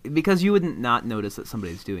 Because you wouldn't not notice that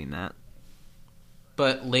somebody's doing that.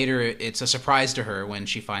 But later, it's a surprise to her when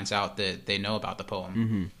she finds out that they know about the poem.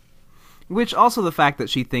 Mm-hmm. Which also the fact that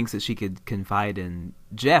she thinks that she could confide in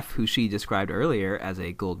Jeff, who she described earlier as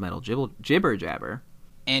a gold medal jibber jabber.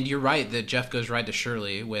 And you're right that Jeff goes right to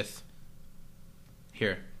Shirley with,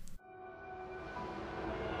 here.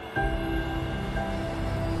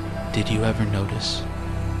 Did you ever notice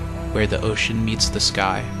where the ocean meets the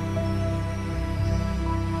sky?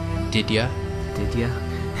 Did ya? Did ya?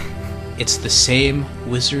 It's the same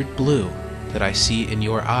wizard blue that I see in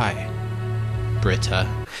your eye, Britta.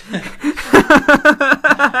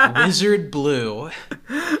 Wizard blue.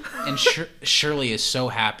 And Shirley is so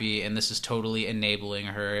happy, and this is totally enabling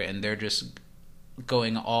her, and they're just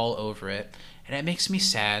going all over it. And it makes me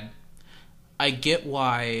sad. I get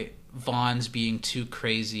why Vaughn's being too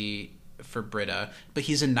crazy for Britta, but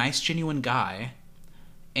he's a nice, genuine guy,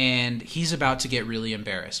 and he's about to get really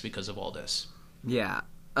embarrassed because of all this. Yeah.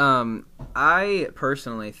 I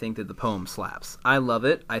personally think that the poem slaps. I love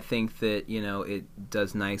it. I think that, it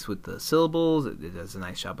does nice with the syllables. It does a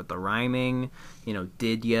nice job with the rhyming.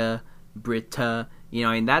 Did ya, Britta.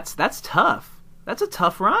 That's tough. That's a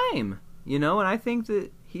tough rhyme. And I think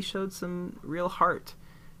that he showed some real heart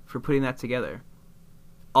for putting that together.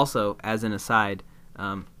 Also, as an aside,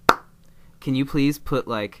 can you please put,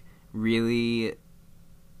 really,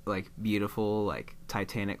 beautiful,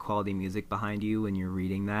 Titanic quality music behind you when you're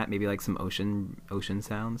reading that? Maybe, some ocean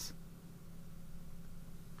sounds?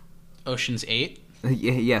 Ocean's 8?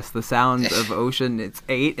 Yes, the sounds of Ocean, it's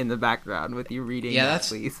 8 in the background with you reading that,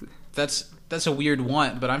 please. That's a weird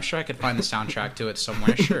one, but I'm sure I could find the soundtrack to it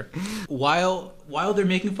somewhere, sure. While they're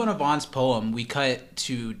making fun of Vaughn's poem, we cut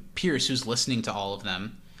to Pierce, who's listening to all of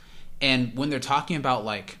them. And when they're talking about,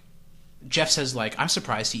 Jeff says, I'm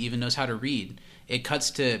surprised he even knows how to read. It cuts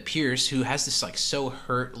to Pierce, who has this, so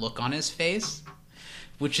hurt look on his face,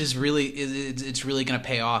 which is really, it's really going to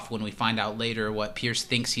pay off when we find out later what Pierce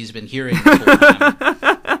thinks he's been hearing the whole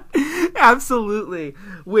time. Absolutely.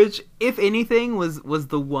 Which, if anything, was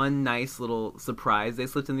the one nice little surprise they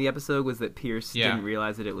slipped in the episode, was that Pierce didn't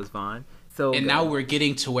realize that it was Vaughn. And now we're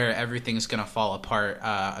getting to where everything's going to fall apart.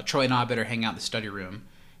 Troy and Abed are hanging out in the study room,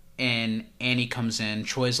 and Annie comes in.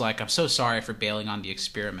 Troy's like, I'm so sorry for bailing on the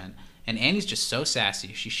experiment. And Annie's just so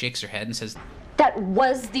sassy. She shakes her head and says, That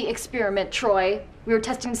was the experiment, Troy. We were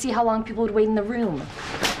testing to see how long people would wait in the room.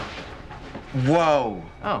 Whoa.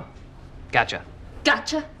 Oh, gotcha.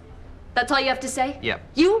 Gotcha? That's all you have to say? Yep.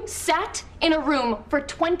 You sat in a room for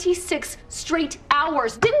 26 straight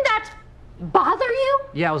hours. Didn't that bother you?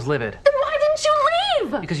 Yeah, I was livid. Then why didn't you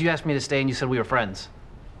leave? Because you asked me to stay and you said we were friends.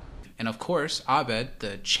 And of course, Abed,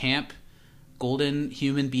 the champ golden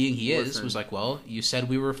human being he is, was like, well, you said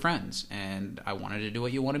we were friends, and I wanted to do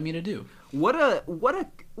what you wanted me to do. What a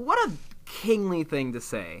kingly thing to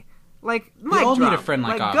say. We all need a friend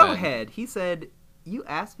like Abed. Go ahead. He said, you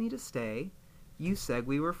asked me to stay, you said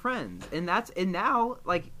we were friends. And now,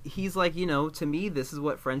 he's like, to me, this is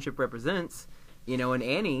what friendship represents. And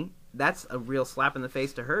Annie, that's a real slap in the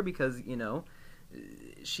face to her because,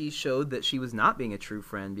 she showed that she was not being a true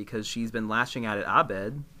friend because she's been lashing out at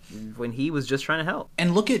Abed when he was just trying to help.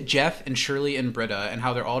 And look at Jeff and Shirley and Britta and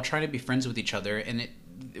how they're all trying to be friends with each other, and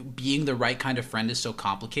being the right kind of friend is so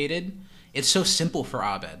complicated. It's so simple for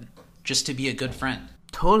Abed just to be a good friend.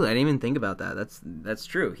 Totally. I didn't even think about that. That's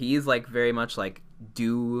true. He's very much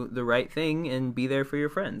do the right thing and be there for your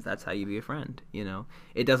friends. That's how you be a friend,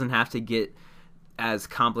 It doesn't have to get as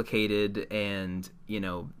complicated and,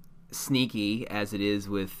 sneaky as it is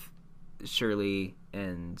with Shirley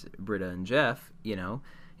and Britta and Jeff,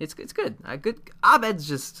 It's good. Abed's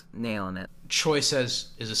just nailing it. Troy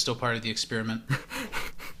says, is it still part of the experiment?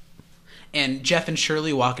 And Jeff and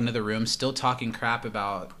Shirley walk into the room still talking crap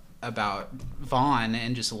about Vaughn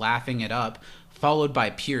and just laughing it up, followed by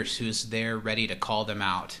Pierce, who's there ready to call them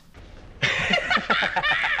out.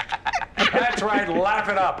 That's right, laugh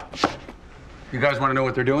it up. You guys want to know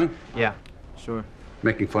what they're doing? Yeah, sure.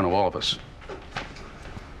 Making fun of all of us.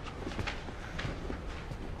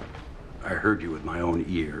 I heard you with my own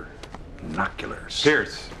ear. Binoculars.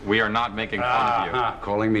 Pierce, we are not making fun of you.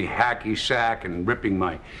 Calling me hacky sack and ripping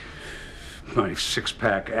my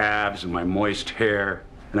six-pack abs and my moist hair.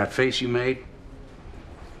 And that face you made?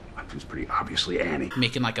 I'm who's pretty obviously Annie.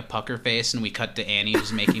 Making like a pucker face, and we cut to Annie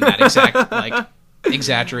who's making that exact, like,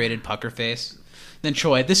 exaggerated pucker face. Then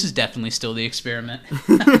Troy, this is definitely still the experiment.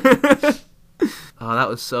 Oh, that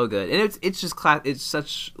was so good. And it's just it's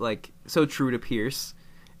such, like, so true to Pierce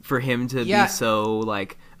for him to be so,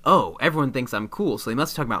 like, oh, everyone thinks I'm cool, so they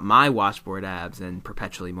must talk about my washboard abs and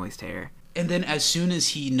perpetually moist hair. And then as soon as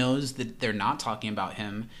he knows that they're not talking about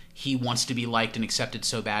him, he wants to be liked and accepted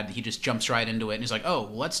so bad that he just jumps right into it. And he's like, oh,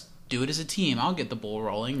 let's do it as a team. I'll get the bull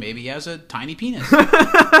rolling. Maybe he has a tiny penis.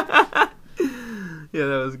 Yeah,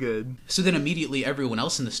 that was good. So then immediately everyone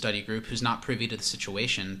else in the study group who's not privy to the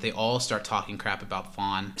situation, they all start talking crap about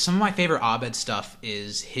Vaughn. Some of my favorite Abed stuff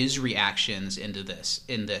is his reactions in this,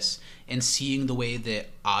 and seeing the way that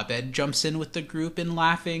Abed jumps in with the group and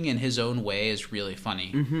laughing in his own way is really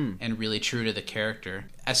funny and really true to the character.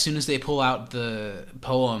 As soon as they pull out the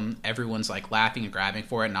poem, everyone's like laughing and grabbing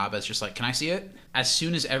for it, and Abed's just like, can I see it? As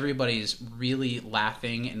soon as everybody's really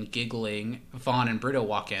laughing and giggling, Vaughn and Britta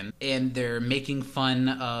walk in, and they're making fun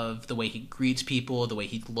of the way he greets people, the way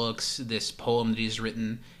he looks, this poem that he's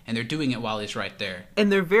written, and they're doing it while he's right there.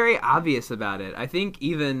 And they're very obvious about it. I think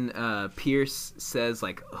even Pierce says,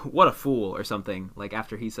 like, what a fool, or something, like,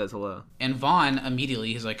 after he says hello. And Vaughn,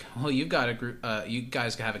 immediately, he's like, well, you've got a group, you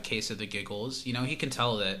guys have a case of the giggles. You know, he can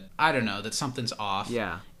tell that, I don't know, that something's off.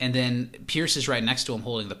 Yeah. And then Pierce is right next to him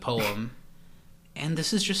holding the poem. And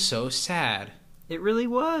this is just so sad. It really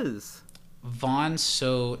was. Vaughn's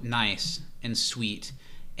so nice and sweet.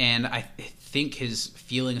 And I think his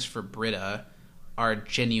feelings for Britta are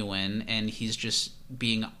genuine, and he's just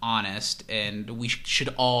being honest. And we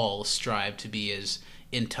should all strive to be as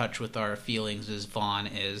in touch with our feelings as Vaughn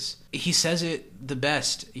is. He says it the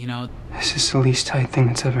best, you know. This is the least tight thing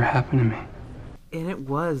that's ever happened to me. And it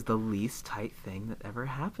was the least tight thing that ever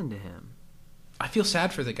happened to him. I feel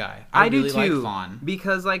sad for the guy. I do really too, like Vaughn.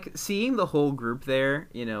 Because, like, seeing the whole group there,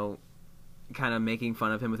 you know, kind of making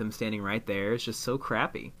fun of him with him standing right there, it's just so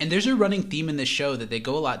crappy. And there's a running theme in this show that they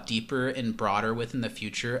go a lot deeper and broader with in the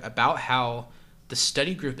future about how the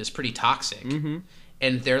study group is pretty toxic.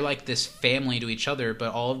 And they're like this family to each other,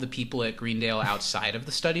 but all of the people at Greendale outside of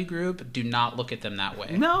the study group do not look at them that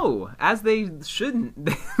way. No, as they shouldn't.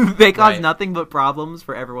 They cause nothing but problems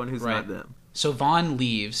for everyone who's not them. So Vaughn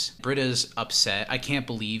leaves. Britta's upset. I can't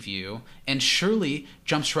believe you. And Shirley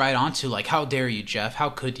jumps right onto, like, how dare you, Jeff? How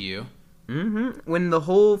could you? When the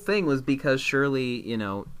whole thing was because Shirley, you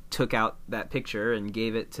know, took out that picture and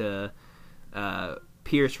gave it to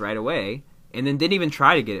Pierce right away, and then didn't even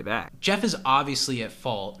try to get it back. Jeff is obviously at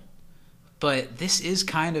fault, but this is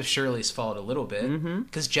kind of Shirley's fault a little bit,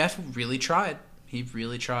 because Jeff really tried. He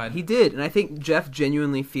really tried. He did, and I think Jeff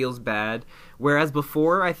genuinely feels bad, whereas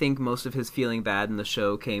before I think most of his feeling bad in the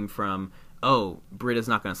show came from, oh, Britta's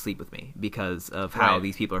not going to sleep with me because of how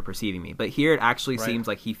these people are perceiving me. But here it actually seems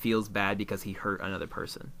like he feels bad because he hurt another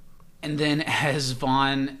person. And then as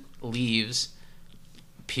Vaughn leaves,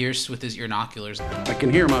 Pierce with his earnoculars. I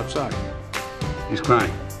can hear him outside. He's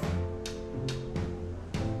crying.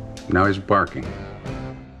 Now he's barking.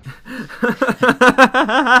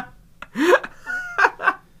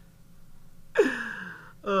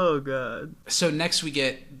 Oh, God. So next we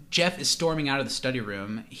get Jeff is storming out of the study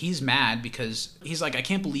room. He's mad because he's like, I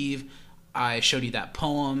can't believe I showed you that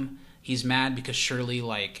poem. He's mad because Shirley,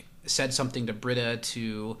 like, said something to Britta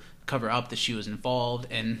to cover up that she was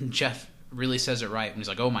involved. And Jeff really says it right when he's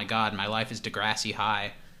like, oh, my God, my life is Degrassi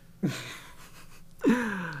high. Were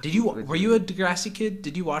you a Degrassi kid?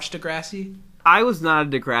 Did you watch Degrassi? I was not a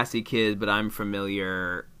Degrassi kid, but I'm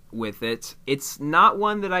familiar with it. It's not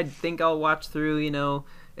one that I think I'll watch through, you know,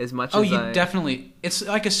 as much as definitely. It's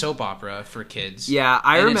like a soap opera for kids. Yeah,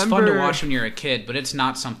 I remember. It's fun to watch when you're a kid, but it's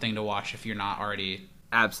not something to watch if you're not already.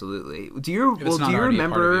 Absolutely. Do you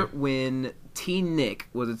remember when Teen Nick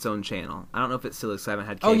was its own channel? I don't know if it still is. I haven't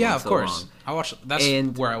had cable of so course. long. That's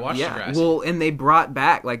where I watched Degrassi. Well, and they brought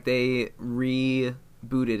back, like, they rebooted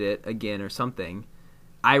it again or something.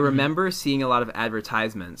 I remember seeing a lot of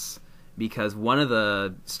advertisements because one of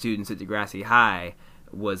the students at Degrassi High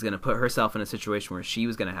was going to put herself in a situation where she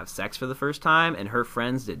was going to have sex for the first time, and her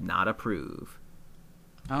friends did not approve.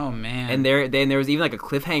 Oh, man. And there was even, like, a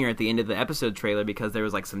cliffhanger at the end of the episode trailer because there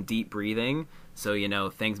was, like, some deep breathing. So, you know,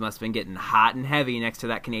 things must have been getting hot and heavy next to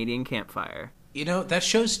that Canadian campfire. You know, that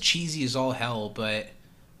show's cheesy as all hell, but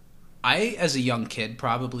I, as a young kid,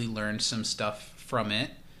 probably learned some stuff from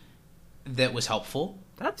it that was helpful.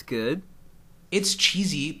 That's good. It's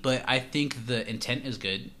cheesy, but I think the intent is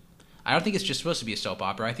good. I don't think it's just supposed to be a soap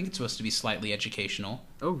opera. I think it's supposed to be slightly educational.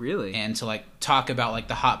 Oh, really? And to like talk about like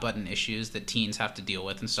the hot button issues that teens have to deal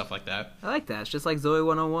with and stuff like that. I like that. It's just like Zoe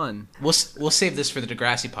 101. We'll save this for the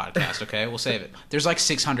Degrassi podcast, okay? We'll save it. There's like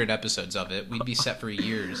 600 episodes of it. We'd be set for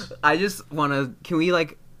years. I just want to... Can we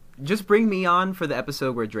like... Just bring me on for the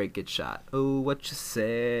episode where Drake gets shot. Oh, what you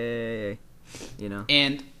say? You know?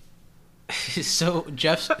 And so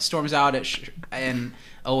Jeff storms out and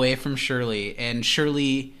away from Shirley, and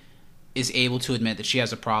Shirley is able to admit that she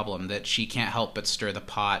has a problem, that she can't help but stir the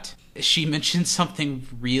pot. She mentions something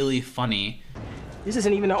really funny. This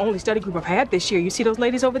isn't even the only study group I've had this year. You see those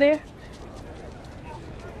ladies over there?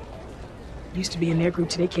 Used to be in their group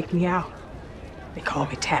till they kicked me out. They call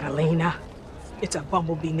me Tatalina. It's a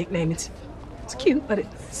bumblebee nickname. It's cute, but it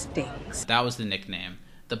stings. That was the nickname,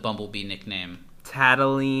 the bumblebee nickname.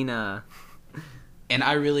 Tatalina. And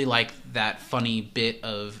I really like that funny bit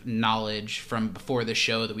of knowledge from before the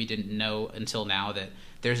show that we didn't know until now, that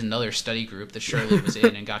there's another study group that Shirley was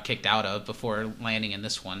in and got kicked out of before landing in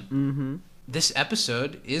this one. Mm-hmm. This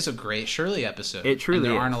episode is a great Shirley episode. It truly is.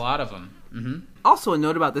 And there aren't a lot of them. Mm-hmm. Also, a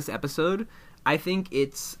note about this episode, I think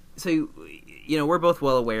it's... So, you know, we're both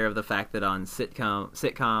well aware of the fact that on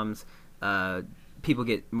sitcoms, people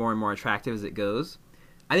get more and more attractive as it goes.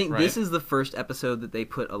 I think this is the first episode that they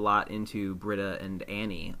put a lot into Britta and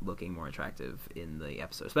Annie looking more attractive in the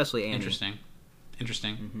episode, especially Annie. Interesting.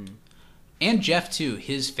 Mm-hmm. And Jeff, too.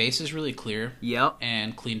 His face is really clear. Yep.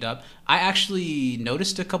 And cleaned up. I actually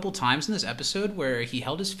noticed a couple times in this episode where he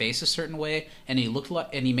held his face a certain way, and he looked like,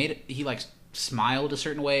 and he like smiled a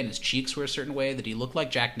certain way, and his cheeks were a certain way, that he looked like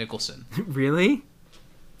Jack Nicholson. Really?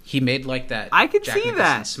 He made like that. I could Jack see Nicholson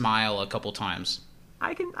that smile a couple times.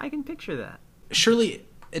 I can picture that. Shirley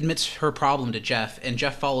admits her problem to Jeff, and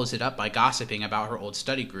Jeff follows it up by gossiping about her old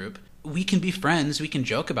study group. We can be friends, we can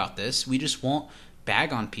joke about this, we just won't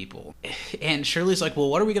bag on people. And Shirley's like, well,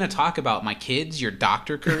 what are we going to talk about? My kids? Your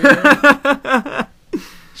doctor career?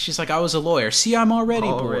 She's like, I was a lawyer. See, I'm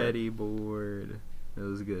already bored. That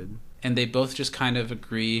was good. And they both just kind of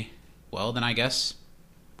agree, well, then I guess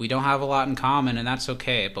we don't have a lot in common, and that's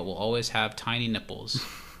okay, but we'll always have tiny nipples.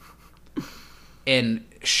 And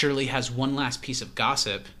Shirley has one last piece of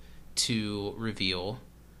gossip to reveal,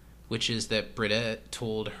 which is that Britta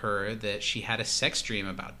told her that she had a sex dream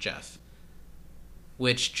about Jeff,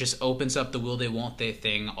 which just opens up the will they won't they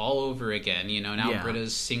thing all over again. You know, now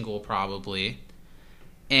Britta's single probably.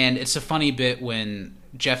 And it's a funny bit when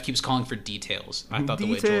Jeff keeps calling for details. I thought the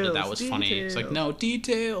way Joel did that was funny. It's like, no,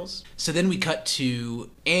 details. So then we cut to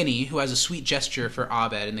Annie, who has a sweet gesture for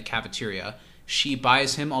Abed in the cafeteria. She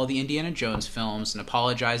buys him all the Indiana Jones films and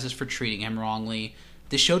apologizes for treating him wrongly.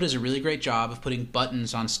 This show does a really great job of putting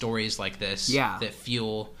buttons on stories like this that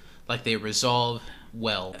feel like they resolve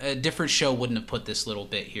well. A different show wouldn't have put this little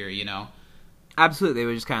bit here, you know? Absolutely. They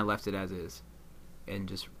would just kind of left it as is and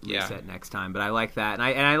just reset next time. But I like that.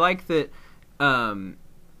 And I like that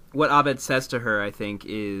what Abed says to her, I think,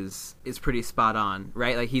 is pretty spot on,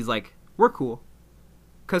 right? Like, he's like, we're cool.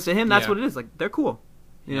 Because to him, that's what it is. Like, they're cool.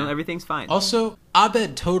 You know, everything's fine. Also,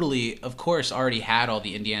 Abed totally, of course, already had all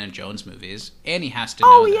the Indiana Jones movies. Annie has to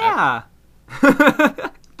know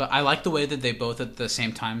that. But I like the way that they both at the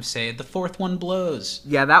same time say, the fourth one blows.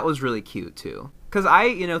 Yeah, that was really cute, too. Because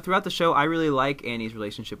throughout the show, I really like Annie's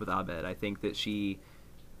relationship with Abed. I think that she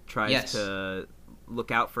tries to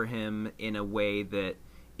look out for him in a way that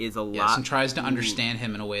is a lot... Yes, and tries to understand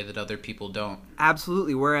him in a way that other people don't.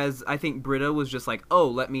 Absolutely. Whereas I think Britta was just like, oh,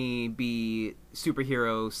 let me be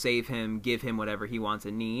superhero, save him, give him whatever he wants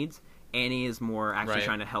and needs. Annie is more actually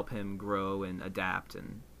trying to help him grow and adapt,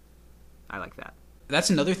 and I like that. That's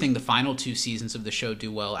another thing the final 2 seasons of the show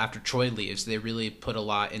do well. After Troy leaves, they really put a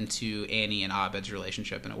lot into Annie and Abed's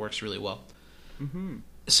relationship, and it works really well. Mm-hmm.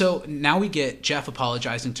 So now we get Jeff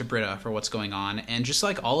apologizing to Britta for what's going on, and just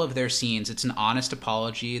like all of their scenes, it's an honest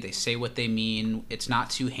apology. They say what they mean. It's not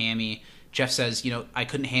too hammy. Jeff says, I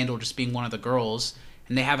couldn't handle just being one of the girls,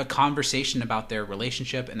 and they have a conversation about their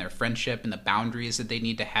relationship and their friendship and the boundaries that they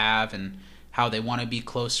need to have and how they want to be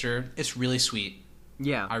closer. It's really sweet.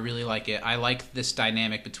 Yeah. I really like it. I like this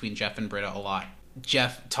dynamic between Jeff and Britta a lot.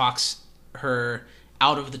 Jeff talks her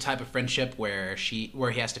out of the type of friendship where he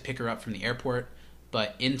has to pick her up from the airport,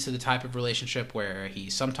 but into the type of relationship where he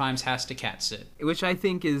sometimes has to cat sit. Which I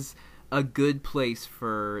think is a good place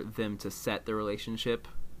for them to set the relationship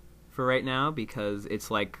for right now, because it's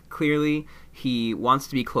like clearly he wants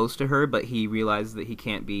to be close to her, but he realizes that he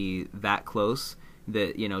can't be that close,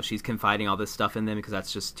 that, she's confiding all this stuff in them because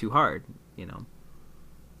that's just too hard,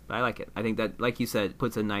 But I like it. I think that, like you said,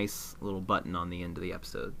 puts a nice little button on the end of the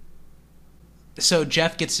episode. So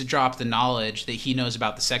Jeff gets to drop the knowledge that he knows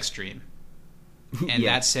about the sex dream. And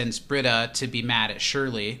that sends Britta to be mad at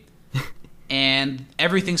Shirley. And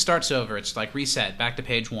everything starts over. It's like reset, back to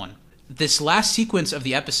page 1. This last sequence of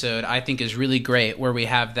the episode I think is really great, where we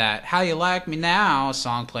have that "How You Like Me Now"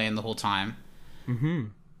 song playing the whole time. Mm-hmm.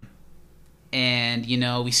 And, you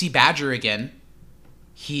know, we see Badger again.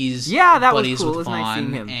 He's that buddies was cool. with It was nice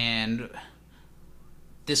seeing Vaughn, him. and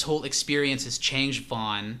this whole experience has changed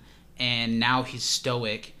Vaughn, and now he's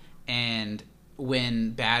stoic. And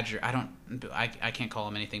when Badger, I can't call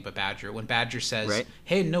him anything but Badger. When Badger says,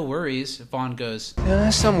 "Hey, no worries," Vaughn goes,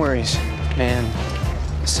 Some worries, man.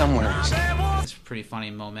 Some worries. It's a pretty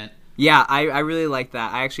funny moment. Yeah, I really like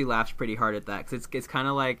that. I actually laughed pretty hard at that, because it's kind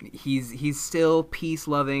of like he's still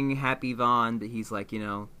peace-loving, happy Vaughn, but he's like, you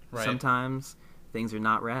know, sometimes things are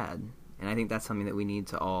not rad. And I think that's something that we need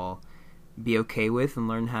to all be okay with and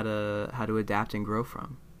learn how to adapt and grow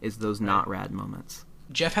from, is those not rad moments.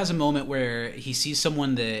 Jeff has a moment where he sees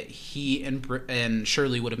someone that he and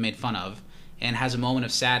Shirley would have made fun of, and has a moment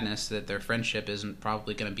of sadness that their friendship isn't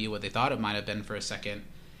probably going to be what they thought it might have been for a second.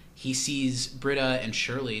 He sees Britta and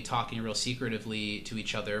Shirley talking real secretively to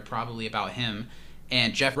each other, probably about him,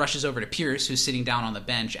 and Jeff rushes over to Pierce, who's sitting down on the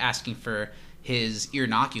bench, asking for his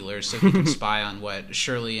earnoculars so he can spy on what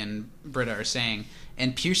Shirley and Britta are saying.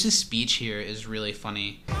 And Pierce's speech here is really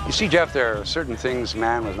funny. You see, Jeff, there are certain things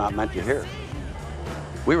man was not meant to hear.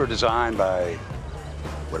 We were designed by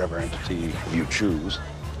whatever entity you choose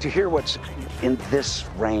to hear what's in this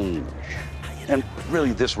range, and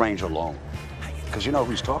really this range alone. Because you know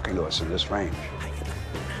who's talking to us in this range?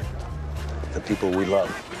 The people we love.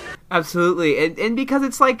 Absolutely. And because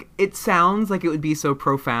it's like, it sounds like it would be so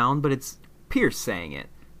profound, but it's Pierce saying it.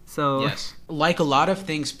 So yes. Like a lot of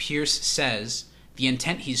things Pierce says, the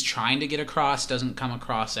intent he's trying to get across doesn't come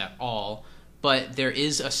across at all, but there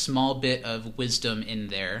is a small bit of wisdom in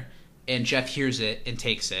there, and Jeff hears it and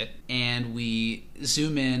takes it, and we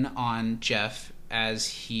zoom in on Jeff as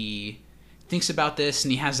he thinks about this,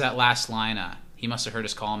 and he has that last line, he must have heard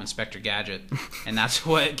us call him Inspector Gadget, and that's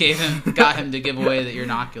what got him to give away the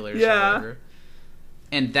earnoculars or whatever.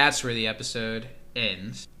 And that's where the episode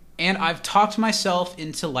ends. And I've talked myself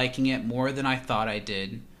into liking it more than I thought I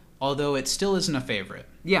did, although it still isn't a favorite.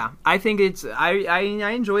 Yeah, I think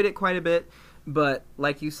I enjoyed it quite a bit, but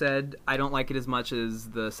like you said, I don't like it as much as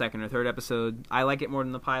the second or third episode. I like it more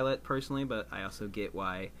than the pilot, personally, but I also get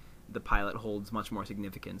why the pilot holds much more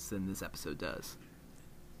significance than this episode does.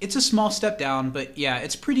 It's a small step down, but yeah,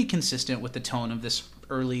 it's pretty consistent with the tone of this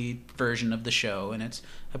early version of the show, and it's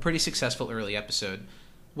a pretty successful early episode.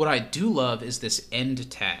 What I do love is this end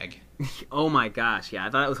tag. Oh my gosh, yeah, I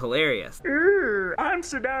thought it was hilarious. I'm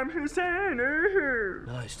Saddam Hussein.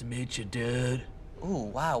 Nice to meet you, dude. Ooh,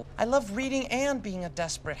 wow. I love reading and being a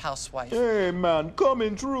desperate housewife. Hey, man,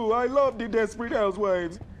 coming true. I love the Desperate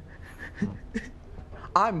Housewives.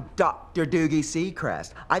 I'm Dr. Doogie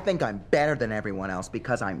Seacrest. I think I'm better than everyone else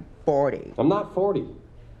because I'm 40. I'm not 40.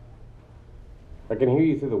 I can hear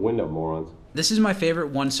you through the window, morons. This is my favorite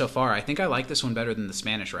one so far. I think I like this one better than the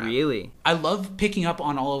Spanish rap. Really? I love picking up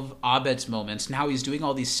on all of Abed's moments and how he's doing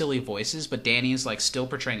all these silly voices, but Danny is like still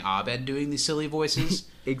portraying Abed doing these silly voices.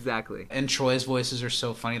 Exactly. And Troy's voices are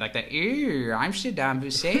so funny, like that. I'm Saddam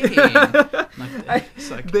Hussein.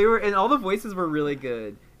 They were, and all the voices were really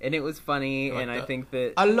good, and it was funny. Like I think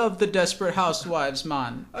that I love the Desperate Housewives,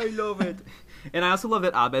 man. I love it. And I also love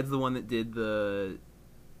that Abed's the one that did the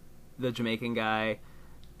Jamaican guy,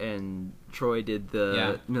 and Troy did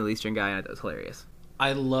the Middle Eastern guy, and I thought it was hilarious.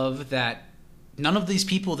 I love that none of these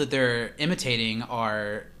people that they're imitating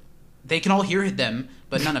they can all hear them,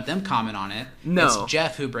 but none of them comment on it. No. It's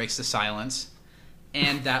Jeff who breaks the silence.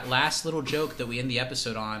 And that last little joke that we end the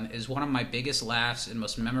episode on is one of my biggest laughs and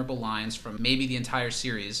most memorable lines from maybe the entire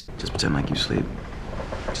series. Just pretend like you sleep.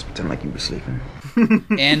 Just pretend like you were sleeping.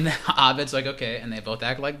 And Abed's like, okay, and they both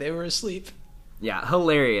act like they were asleep. Yeah,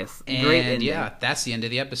 hilarious. And great ending. Yeah, that's the end of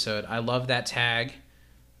the episode. I love that tag.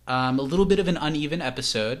 A little bit of an uneven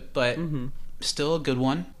episode, but still a good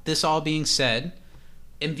one. This all being said,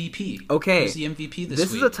 MVP. Okay. Who's the MVP this week?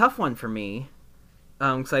 This is a tough one for me,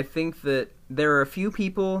 because I think that there are a few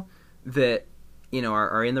people that,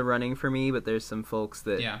 are in the running for me, but there's some folks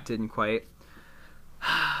that didn't quite.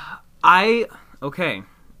 Okay.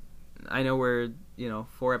 I know we're,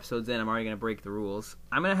 4 episodes in. I'm already going to break the rules.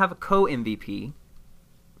 I'm going to have a co-MVP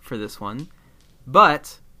for this one.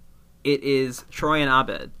 But it is Troy and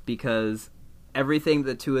Abed, because everything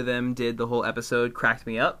the two of them did the whole episode cracked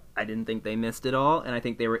me up. I didn't think they missed it all, and I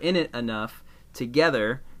think they were in it enough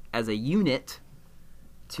together as a unit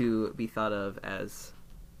to be thought of as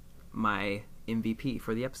my MVP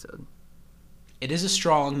for the episode. it is a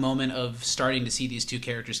strong moment of starting to see these two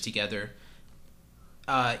characters together.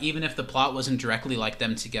 Even if the plot wasn't directly like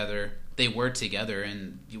them together, they were together,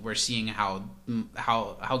 and we're seeing how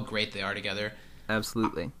great they are together.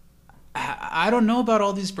 Absolutely. I don't know about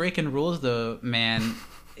all these breaking rules, though, man.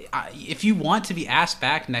 If you want to be asked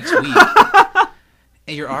back next week,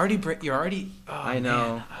 and you're already. Oh, I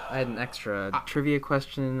know. Man. I had an extra trivia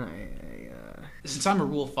question. Since I'm a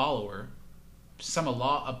rule follower, since I'm a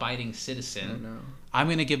law-abiding citizen, I'm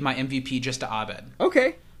going to give my MVP just to Abed.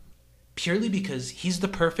 Okay. Purely because he's the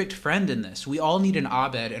perfect friend in this. We all need an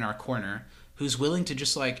Abed in our corner who's willing to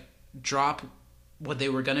just like drop what they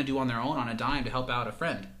were going to do on their own on a dime to help out a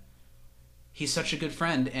friend. He's such a good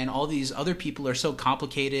friend, and all these other people are so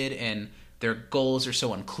complicated and their goals are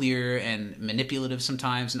so unclear and manipulative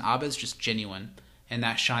sometimes, and Abed's just genuine, and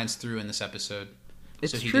that shines through in this episode.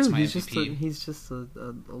 It's so he true. Gets my he's MVP. just a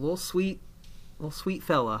little sweet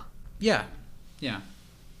fella. Yeah.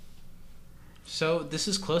 So this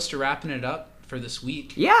is close to wrapping it up for this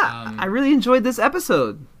week. Yeah, I really enjoyed this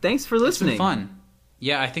episode. Thanks for listening. It's been fun.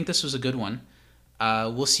 Yeah, I think this was a good one.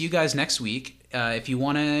 We'll see you guys next week. If you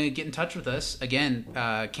want to get in touch with us, again,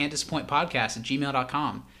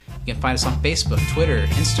 can'tdisappointpodcast@gmail.com. You can find us on Facebook, Twitter,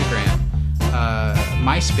 Instagram,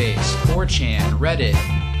 MySpace, 4chan, Reddit,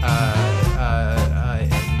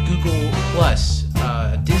 Google Plus,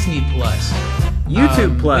 Disney Plus,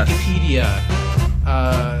 YouTube Plus, Wikipedia,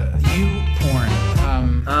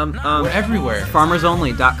 YouPorn. We're everywhere.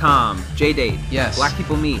 FarmersOnly.com, JDate. Yes. Black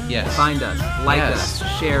People Meet. Yes. Find us, like Yes.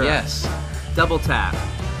 us, share Yes. us. Double tap.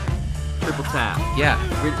 Triple tap. Yeah.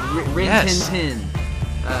 Rin Yes. tin.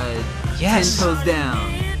 Yes. 10 toes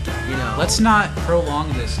down. You know. Let's not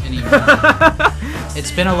prolong this anymore.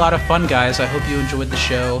 It's been a lot of fun, guys. I hope you enjoyed the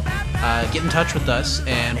show. Get in touch with us,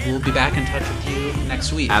 and we'll be back in touch with you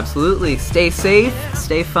next week. Absolutely. Stay safe,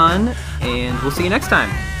 stay fun, and we'll see you next time.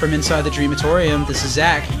 From Inside the Dreamatorium, this is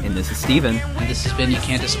Zach. And this is Steven. And this has been You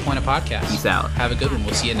Can't Disappoint a Podcast. Peace out. Have a good one.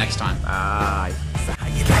 We'll see you next time. Bye.